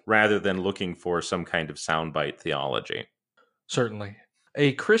depth rather than looking for some kind of soundbite theology. Certainly.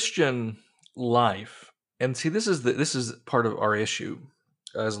 A Christian life, and see, this is part of our issue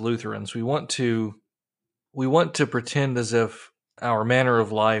as Lutherans. We want to pretend as if our manner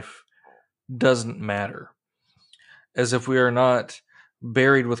of life doesn't matter, as if we are not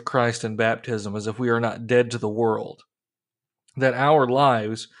buried with Christ in baptism, as if we are not dead to the world, that our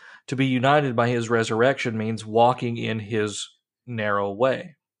lives, to be united by his resurrection, means walking in his narrow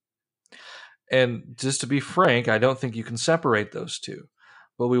way. And just to be frank, I don't think you can separate those two,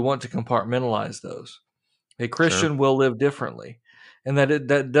 but we want to compartmentalize those. A Christian will live differently, and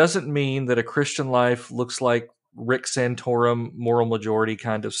that doesn't mean that a Christian life looks like Rick Santorum moral majority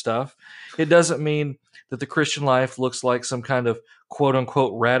kind of stuff. It doesn't mean that the Christian life looks like some kind of quote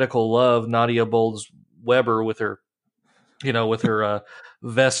unquote radical love, Nadia Bolz-Weber with her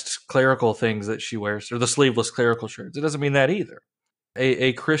vest clerical things that she wears, or the sleeveless clerical shirts. It doesn't mean that either.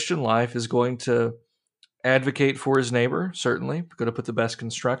 A Christian life is going to advocate for his neighbor, certainly, going to put the best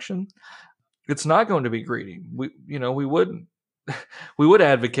construction. It's not going to be greedy. We would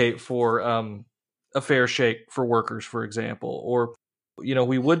advocate for a fair shake for workers, for example, or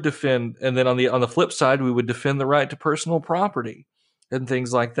we would defend, and then on the flip side, we would defend the right to personal property and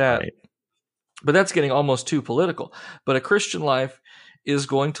things like that. Right. But that's getting almost too political. But a Christian life is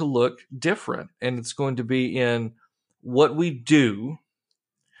going to look different, and it's going to be in what we do,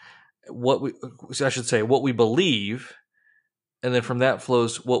 what we believe, and then from that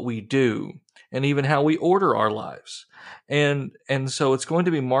flows what we do, and even how we order our lives. And so it's going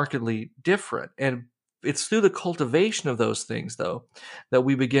to be markedly different. And it's through the cultivation of those things, though, that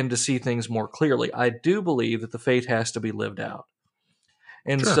we begin to see things more clearly. I do believe that the faith has to be lived out.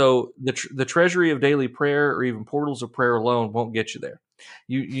 And so the treasury of daily prayer or even portals of prayer alone won't get you there.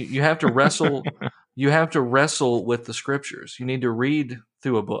 You have to wrestle. You have to wrestle with the scriptures. You need to read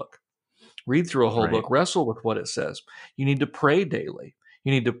through a book, read through a whole book, wrestle with what it says. You need to pray daily.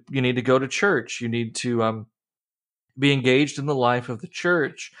 You need to go to church. You need to be engaged in the life of the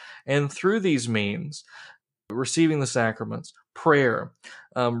church, and through these means, receiving the sacraments, prayer,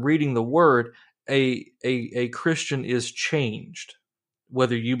 reading the Word, a Christian is changed.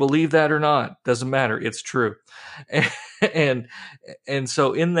 Whether you believe that or not, doesn't matter. It's true. And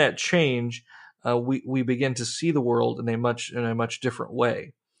so in that change, we begin to see the world in a much different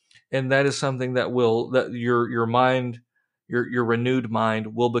way. And that is something that your mind, your renewed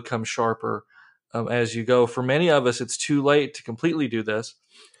mind will become sharper as you go. For many of us, it's too late to completely do this.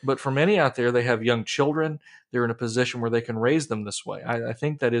 But for many out there, they have young children. They're in a position where they can raise them this way. I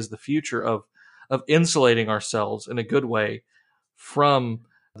think that is the future of insulating ourselves in a good way from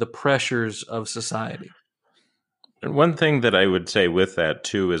the pressures of society. And one thing that I would say with that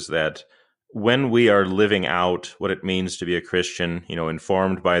too is that when we are living out what it means to be a Christian,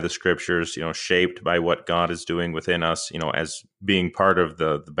 informed by the scriptures, shaped by what God is doing within us, as being part of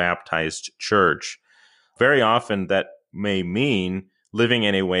the baptized church, very often that may mean living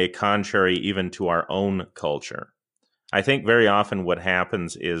in a way contrary even to our own culture. I think very often what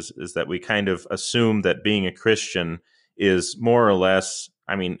happens is that we kind of assume that being a Christian is more or less,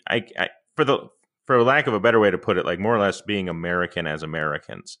 for lack of a better way to put it, like more or less being American as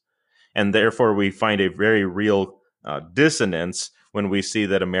Americans. And therefore we find a very real dissonance when we see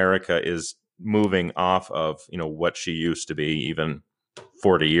that America is moving off of, what she used to be even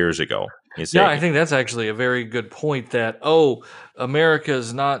 40 years ago. Yeah, I think that's actually a very good point that, America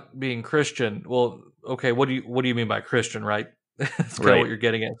is not being Christian. Well, okay, what do you mean by Christian, right? That's kind of what you're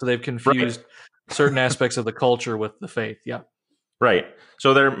getting at. So they've confused certain aspects of the culture with the faith. Yeah. Right.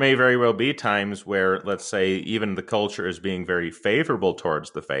 So there may very well be times where, let's say, even the culture is being very favorable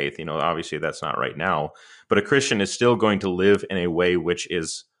towards the faith. Obviously that's not right now, but a Christian is still going to live in a way which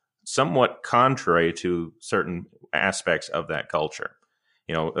is somewhat contrary to certain aspects of that culture.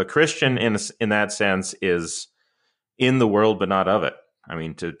 A Christian in that sense is in the world, but not of it.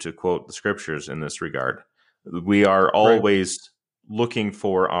 To quote the scriptures in this regard, we are always looking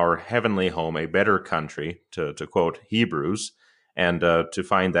for our heavenly home, a better country, to quote Hebrews, and to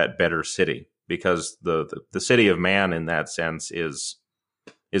find that better city, because the city of man in that sense is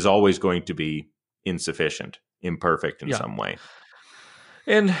always going to be insufficient, imperfect in some way.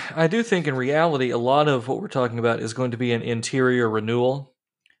 And I do think in reality, a lot of what we're talking about is going to be an interior renewal.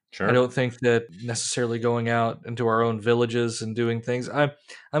 I Sure. don't think that necessarily going out into our own villages and doing things.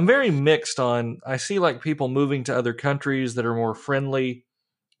 I'm very mixed on. I see like people moving to other countries that are more friendly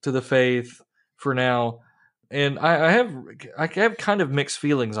to the faith for now, and I have kind of mixed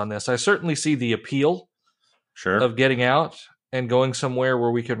feelings on this. I certainly see the appeal Sure. of getting out and going somewhere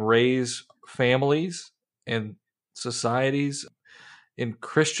where we can raise families and societies in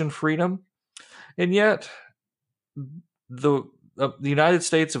Christian freedom, and yet the the United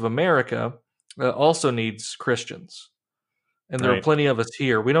States of America also needs Christians, and there are Right. plenty of us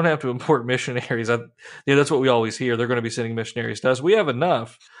here. We don't have to import missionaries. That's what we always hear. They're going to be sending missionaries to us. We have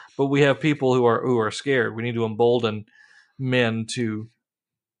enough, but we have people who are scared. We need to embolden men to,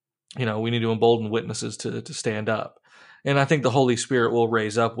 we need to embolden witnesses to stand up. And I think the Holy Spirit will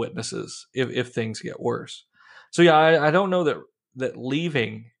raise up witnesses if things get worse. So yeah, I don't know that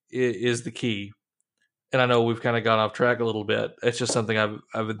leaving is the key. And I know we've kind of gone off track a little bit. It's just something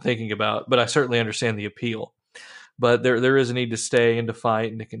I've been thinking about, but I certainly understand the appeal. But there is a need to stay and to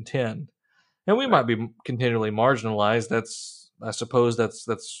fight and to contend. And we Right. might be continually marginalized. I suppose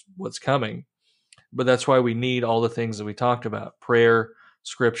that's what's coming. But that's why we need all the things that we talked about: prayer,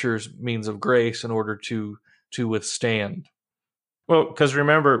 scriptures, means of grace, in order to withstand. Well, because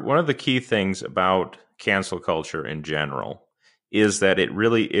remember, one of the key things about cancel culture in general is that it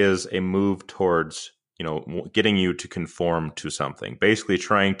really is a move towards, getting you to conform to something, basically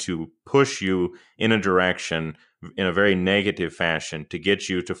trying to push you in a direction in a very negative fashion to get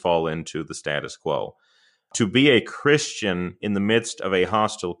you to fall into the status quo. To be a Christian in the midst of a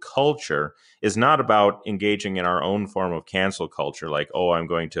hostile culture is not about engaging in our own form of cancel culture, like, oh, I'm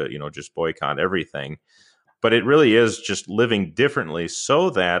going to, just boycott everything. But it really is just living differently so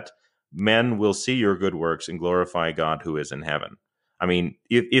that men will see your good works and glorify God who is in heaven. I mean,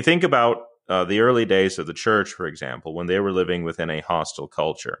 you think about the early days of the church, for example, when they were living within a hostile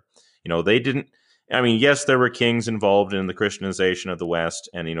culture. They didn't. I mean, yes, there were kings involved in the Christianization of the West,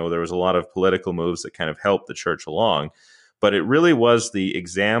 and there was a lot of political moves that kind of helped the church along. But it really was the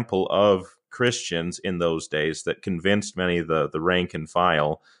example of Christians in those days that convinced many of the rank and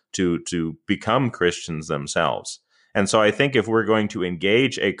file to become Christians themselves. And so I think if we're going to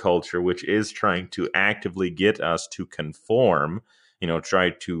engage a culture which is trying to actively get us to conform, try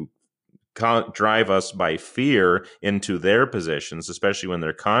to drive us by fear into their positions, especially when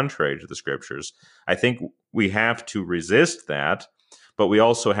they're contrary to the scriptures, I think we have to resist that, but we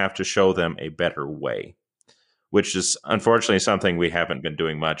also have to show them a better way, which is unfortunately something we haven't been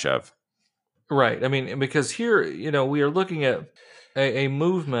doing much of. Right. I mean, because here, we are looking at a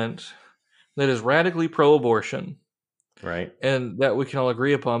movement that is radically pro-abortion, Right. and that we can all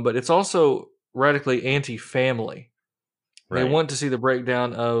agree upon, but it's also radically anti-family. They Right. want to see the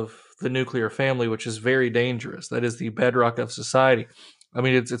breakdown of the nuclear family, which is very dangerous. That is the bedrock of society. I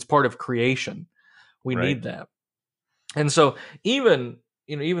mean, it's part of creation. We Right. need that. And so even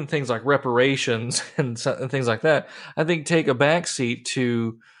things like reparations and things like that, I think take a backseat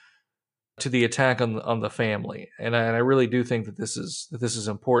to the attack on the family. And I really do think that this is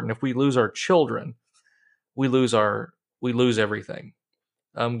important. If we lose our children, we lose everything.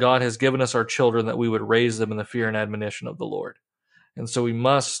 God has given us our children that we would raise them in the fear and admonition of the Lord. And so we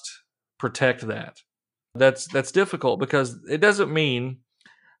must protect that. That's difficult because it doesn't mean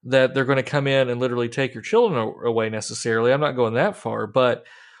that they're going to come in and literally take your children away necessarily. I'm not going that far, but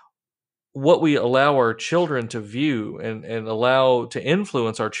what we allow our children to view and allow to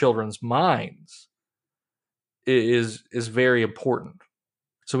influence our children's minds is very important.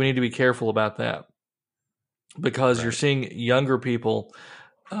 So we need to be careful about that, because you're Right. seeing younger people,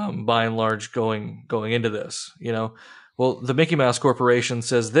 by and large, going into this. Well, the Mickey Mouse Corporation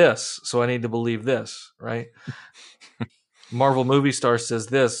says this, so I need to believe this, right? Marvel movie star says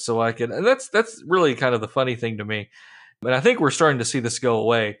this, so I can. And that's really kind of the funny thing to me. And I think we're starting to see this go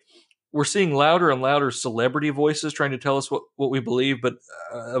away. We're seeing louder and louder celebrity voices trying to tell us what we believe, but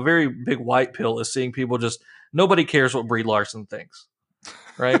a very big white pill is seeing people just, nobody cares what Brie Larson thinks,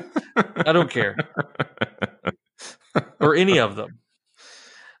 right? I don't care. Or any of them.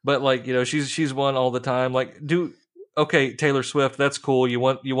 But like, she's won all the time. Like, okay, Taylor Swift, that's cool. You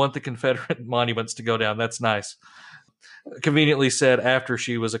want the Confederate monuments to go down. That's nice. Conveniently said after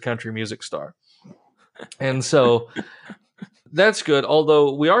she was a country music star. And so that's good.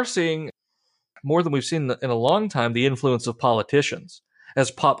 Although we are seeing more than we've seen in a long time the influence of politicians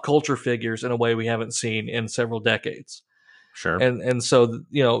as pop culture figures in a way we haven't seen in several decades. Sure. And so,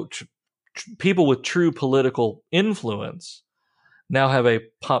 people with true political influence now have a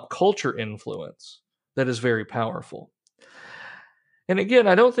pop culture influence that is very powerful. And again,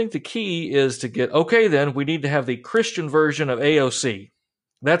 I don't think the key is to get, okay, then we need to have the Christian version of AOC.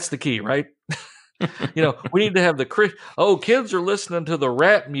 That's the key, right? We need to have kids are listening to the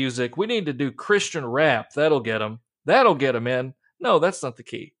rap music. We need to do Christian rap. That'll get them. That'll get them in. No, that's not the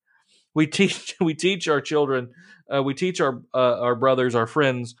key. We teach our children, we teach our brothers, our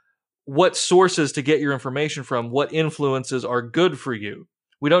friends, what sources to get your information from, what influences are good for you.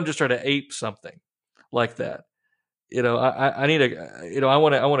 We don't just try to ape something like that. I need I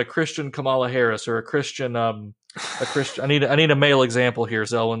want a Christian Kamala Harris or a Christian I need a male example here,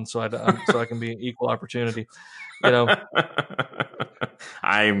 Zelwyn, so I can be an equal opportunity. I'm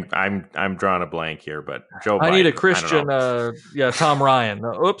drawing a blank here, but Joe Biden. I need a Christian, Tom Ryan.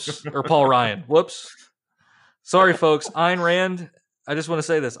 Oops, or Paul Ryan. Whoops. Sorry, folks. Ayn Rand. I just want to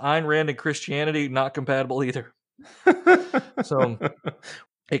say this: Ayn Rand and Christianity not compatible either. So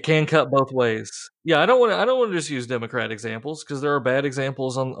it can cut both ways. Yeah, I don't want to just use Democrat examples because there are bad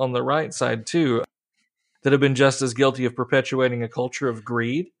examples on the right side too that have been just as guilty of perpetuating a culture of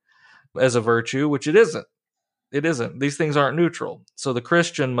greed as a virtue, which it isn't. It isn't. These things aren't neutral. So the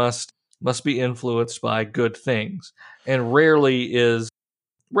Christian must be influenced by good things, and rarely.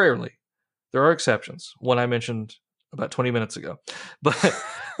 There are exceptions. One I mentioned about 20 minutes ago, but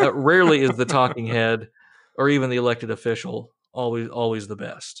rarely is the talking head or even the elected official always the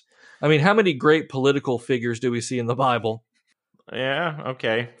best. I mean, how many great political figures do we see in the Bible? Yeah.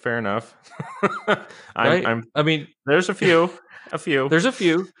 Okay. Fair enough. Right? There's a few. There's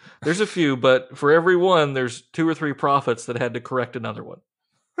a few, but for every one, there's 2 or 3 prophets that had to correct another one.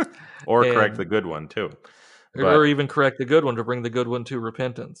 Correct the good one, too. Or even correct the good one to bring the good one to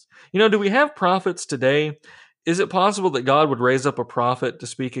repentance. Do we have prophets today? Is it possible that God would raise up a prophet to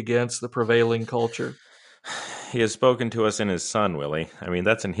speak against the prevailing culture? He has spoken to us in his Son, Willie. I mean,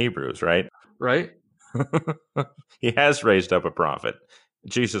 that's in Hebrews, right? Right. He has raised up a prophet,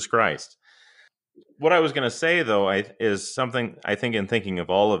 Jesus Christ. What I was going to say, though, is something I think in thinking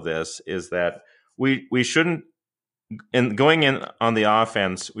of all of this is that we shouldn't, in going in on the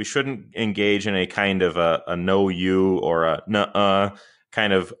offense, we shouldn't engage in a kind of a no you or a nuh-uh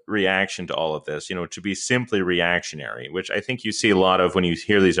kind of reaction to all of this, to be simply reactionary, which I think you see a lot of when you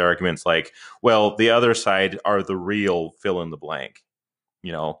hear these arguments like, well, the other side are the real fill in the blank.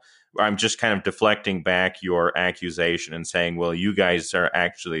 I'm just kind of deflecting back your accusation and saying, well, you guys are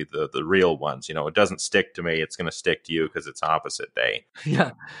actually the real ones. It doesn't stick to me. It's going to stick to you because it's opposite day.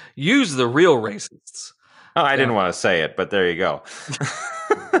 Yeah. Use the real racists. Oh, I didn't want to say it, but there you go.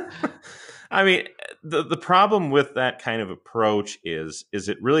 I mean, the problem with that kind of approach is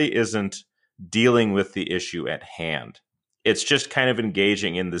it really isn't dealing with the issue at hand. It's just kind of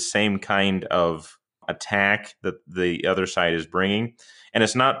engaging in the same kind of attack that the other side is bringing. And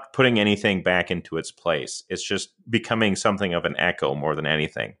it's not putting anything back into its place. It's just becoming something of an echo more than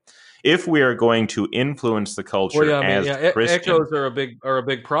anything. If we are going to influence the culture as Christian, echoes are a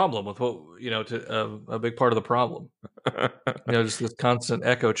big problem with what a big part of the problem. Just this constant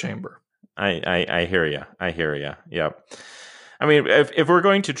echo chamber. I hear you. Yep. I mean, if we're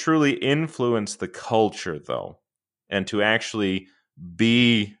going to truly influence the culture, though, and to actually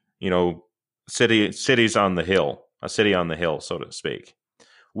be, cities on the hill, a city on the hill, so to speak,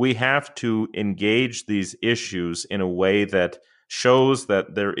 we have to engage these issues in a way that shows that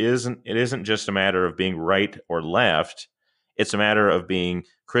it isn't just a matter of being right or left. It's a matter of being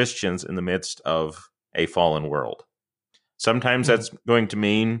Christians in the midst of a fallen world. Sometimes that's going to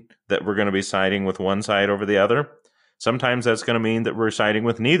mean that we're going to be siding with one side over the other. Sometimes that's going to mean that we're siding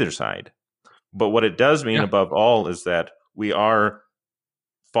with neither side. But what it does mean above all is that we are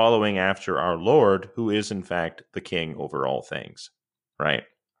following after our Lord, who is in fact the King over all things. Right?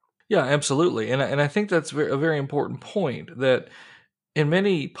 Yeah, absolutely. And I think that's a very important point, that in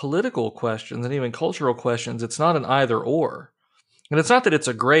many political questions and even cultural questions, it's not an either or. And it's not that it's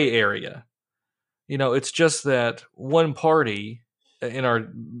a gray area. It's just that one party in our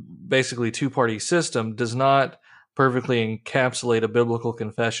basically 2-party system does not perfectly encapsulate a biblical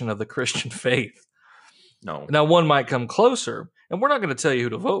confession of the Christian faith. No. Now, one might come closer, and we're not going to tell you who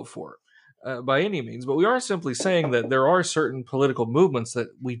to vote for by any means, but we are simply saying that there are certain political movements that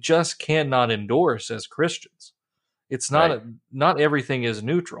we just cannot endorse as Christians. It's not Right. Not everything is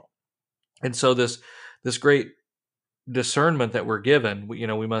neutral, and so this great discernment that we're given,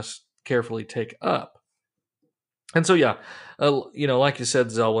 we must carefully take up. And so, like you said,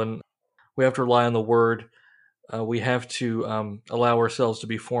 Zelwyn, we have to rely on the Word. We have to allow ourselves to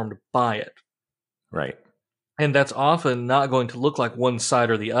be formed by it. Right. And that's often not going to look like one side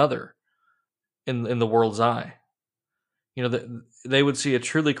or the other in the world's eye. They would see a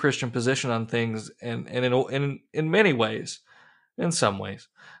truly Christian position on things, and in many ways, in some ways.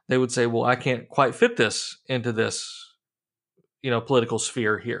 They would say, well, I can't quite fit this into this, political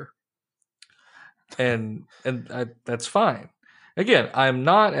sphere here. And that's fine. Again, I'm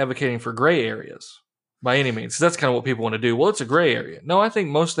not advocating for gray areas by any means. That's kind of what people want to do. Well, it's a gray area. No, I think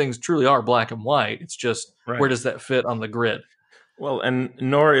most things truly are black and white. It's just where does that fit on the grid? Well, and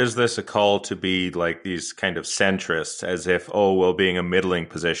nor is this a call to be like these kind of centrists, as if, oh, well, being a middling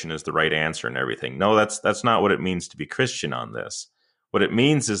position is the right answer and everything. No, that's not what it means to be Christian on this. What it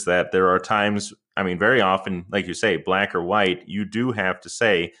means is that there are times, I mean, very often, like you say, black or white, you do have to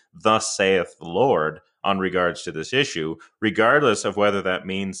say, thus saith the Lord, on regards to this issue, regardless of whether that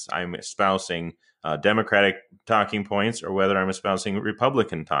means I'm espousing Democratic talking points or whether I'm espousing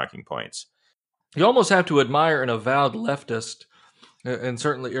Republican talking points. You almost have to admire an avowed leftist, and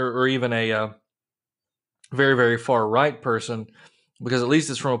certainly, or even a very, very far right person, because at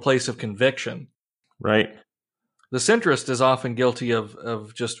least it's from a place of conviction. Right. The centrist is often guilty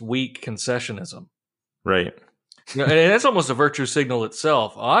of just weak concessionism. Right. And that's almost a virtue signal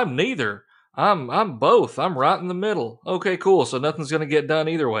itself. I'm neither. I'm both. I'm right in the middle. Okay, cool. So nothing's going to get done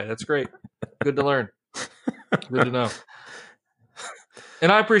either way. That's great. Good to learn. Good to know.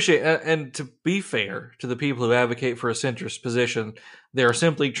 And I appreciate, and to be fair to the people who advocate for a centrist position, they are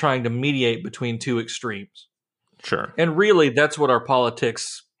simply trying to mediate between two extremes. Sure. And really, that's what our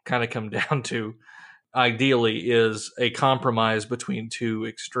politics kind of come down to, ideally, is a compromise between two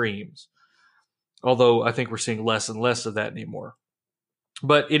extremes. Although I think we're seeing less and less of that anymore.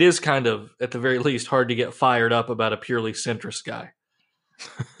 But it is kind of, at the very least, hard to get fired up about a purely centrist guy.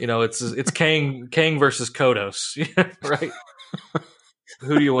 It's Kang versus Kodos, right?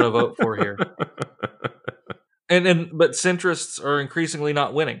 Who do you want to vote for here? But centrists are increasingly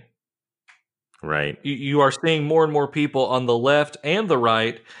not winning. Right. You are seeing more and more people on the left and the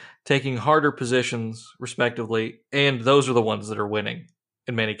right taking harder positions, respectively, and those are the ones that are winning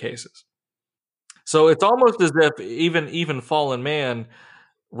in many cases. So it's almost as if even fallen man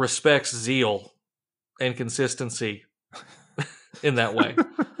respects zeal and consistency in that way.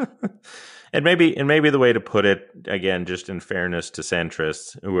 And maybe the way to put it, again, just in fairness to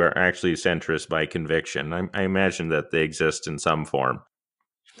centrists who are actually centrists by conviction, I imagine that they exist in some form.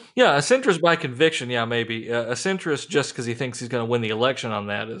 Yeah, a centrist by conviction, yeah, maybe. A centrist just because he thinks he's going to win the election on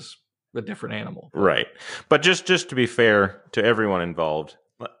that is a different animal. Right. But just to be fair to everyone involved,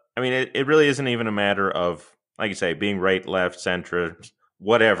 I mean, it really isn't even a matter of, like you say, being right, left, centrist,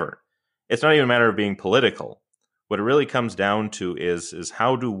 whatever. It's not even a matter of being political. What it really comes down to is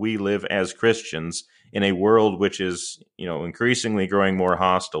how do we live as Christians in a world which is, increasingly growing more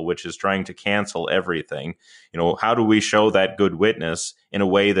hostile, which is trying to cancel everything? How do we show that good witness in a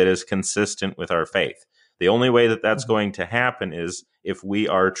way that is consistent with our faith? The only way that that's going to happen is if we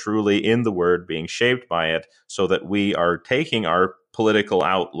are truly in the Word, being shaped by it, so that we are taking our political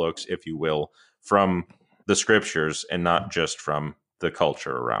outlooks, if you will, from the Scriptures and not just from the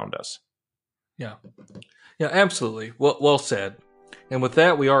culture around us. Yeah. Yeah, absolutely. Well said. And with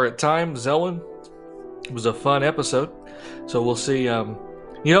that, we are at time. Zelwyn, it was a fun episode. So we'll see.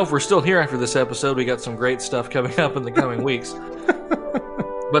 If we're still here after this episode, we got some great stuff coming up in the coming weeks.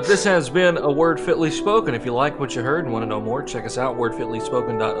 But this has been A Word Fitly Spoken. If you like what you heard and want to know more, check us out,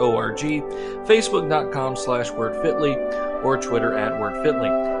 wordfitlyspoken.org, facebook.com/wordfitly, or Twitter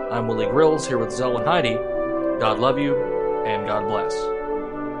 @wordfitly. I'm Willie Grills here with Zelwyn Heidi. God love you, and God bless.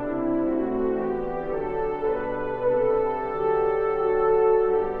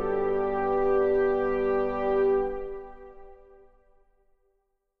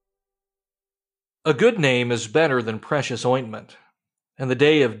 A good name is better than precious ointment, and the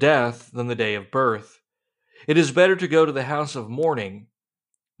day of death than the day of birth. It is better to go to the house of mourning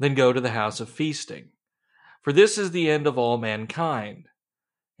than go to the house of feasting. For this is the end of all mankind,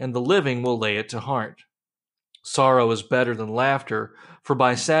 and the living will lay it to heart. Sorrow is better than laughter, for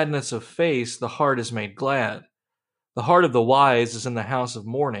by sadness of face the heart is made glad. The heart of the wise is in the house of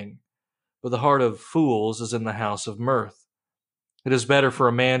mourning, but the heart of fools is in the house of mirth. It is better for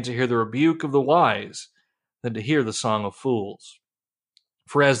a man to hear the rebuke of the wise than to hear the song of fools.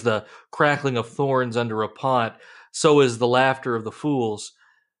 For as the crackling of thorns under a pot, so is the laughter of the fools.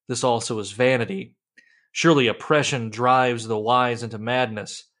 This also is vanity. Surely oppression drives the wise into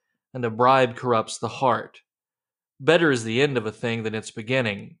madness, and a bribe corrupts the heart. Better is the end of a thing than its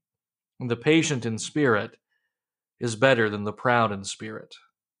beginning, and the patient in spirit is better than the proud in spirit.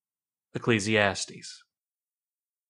 Ecclesiastes.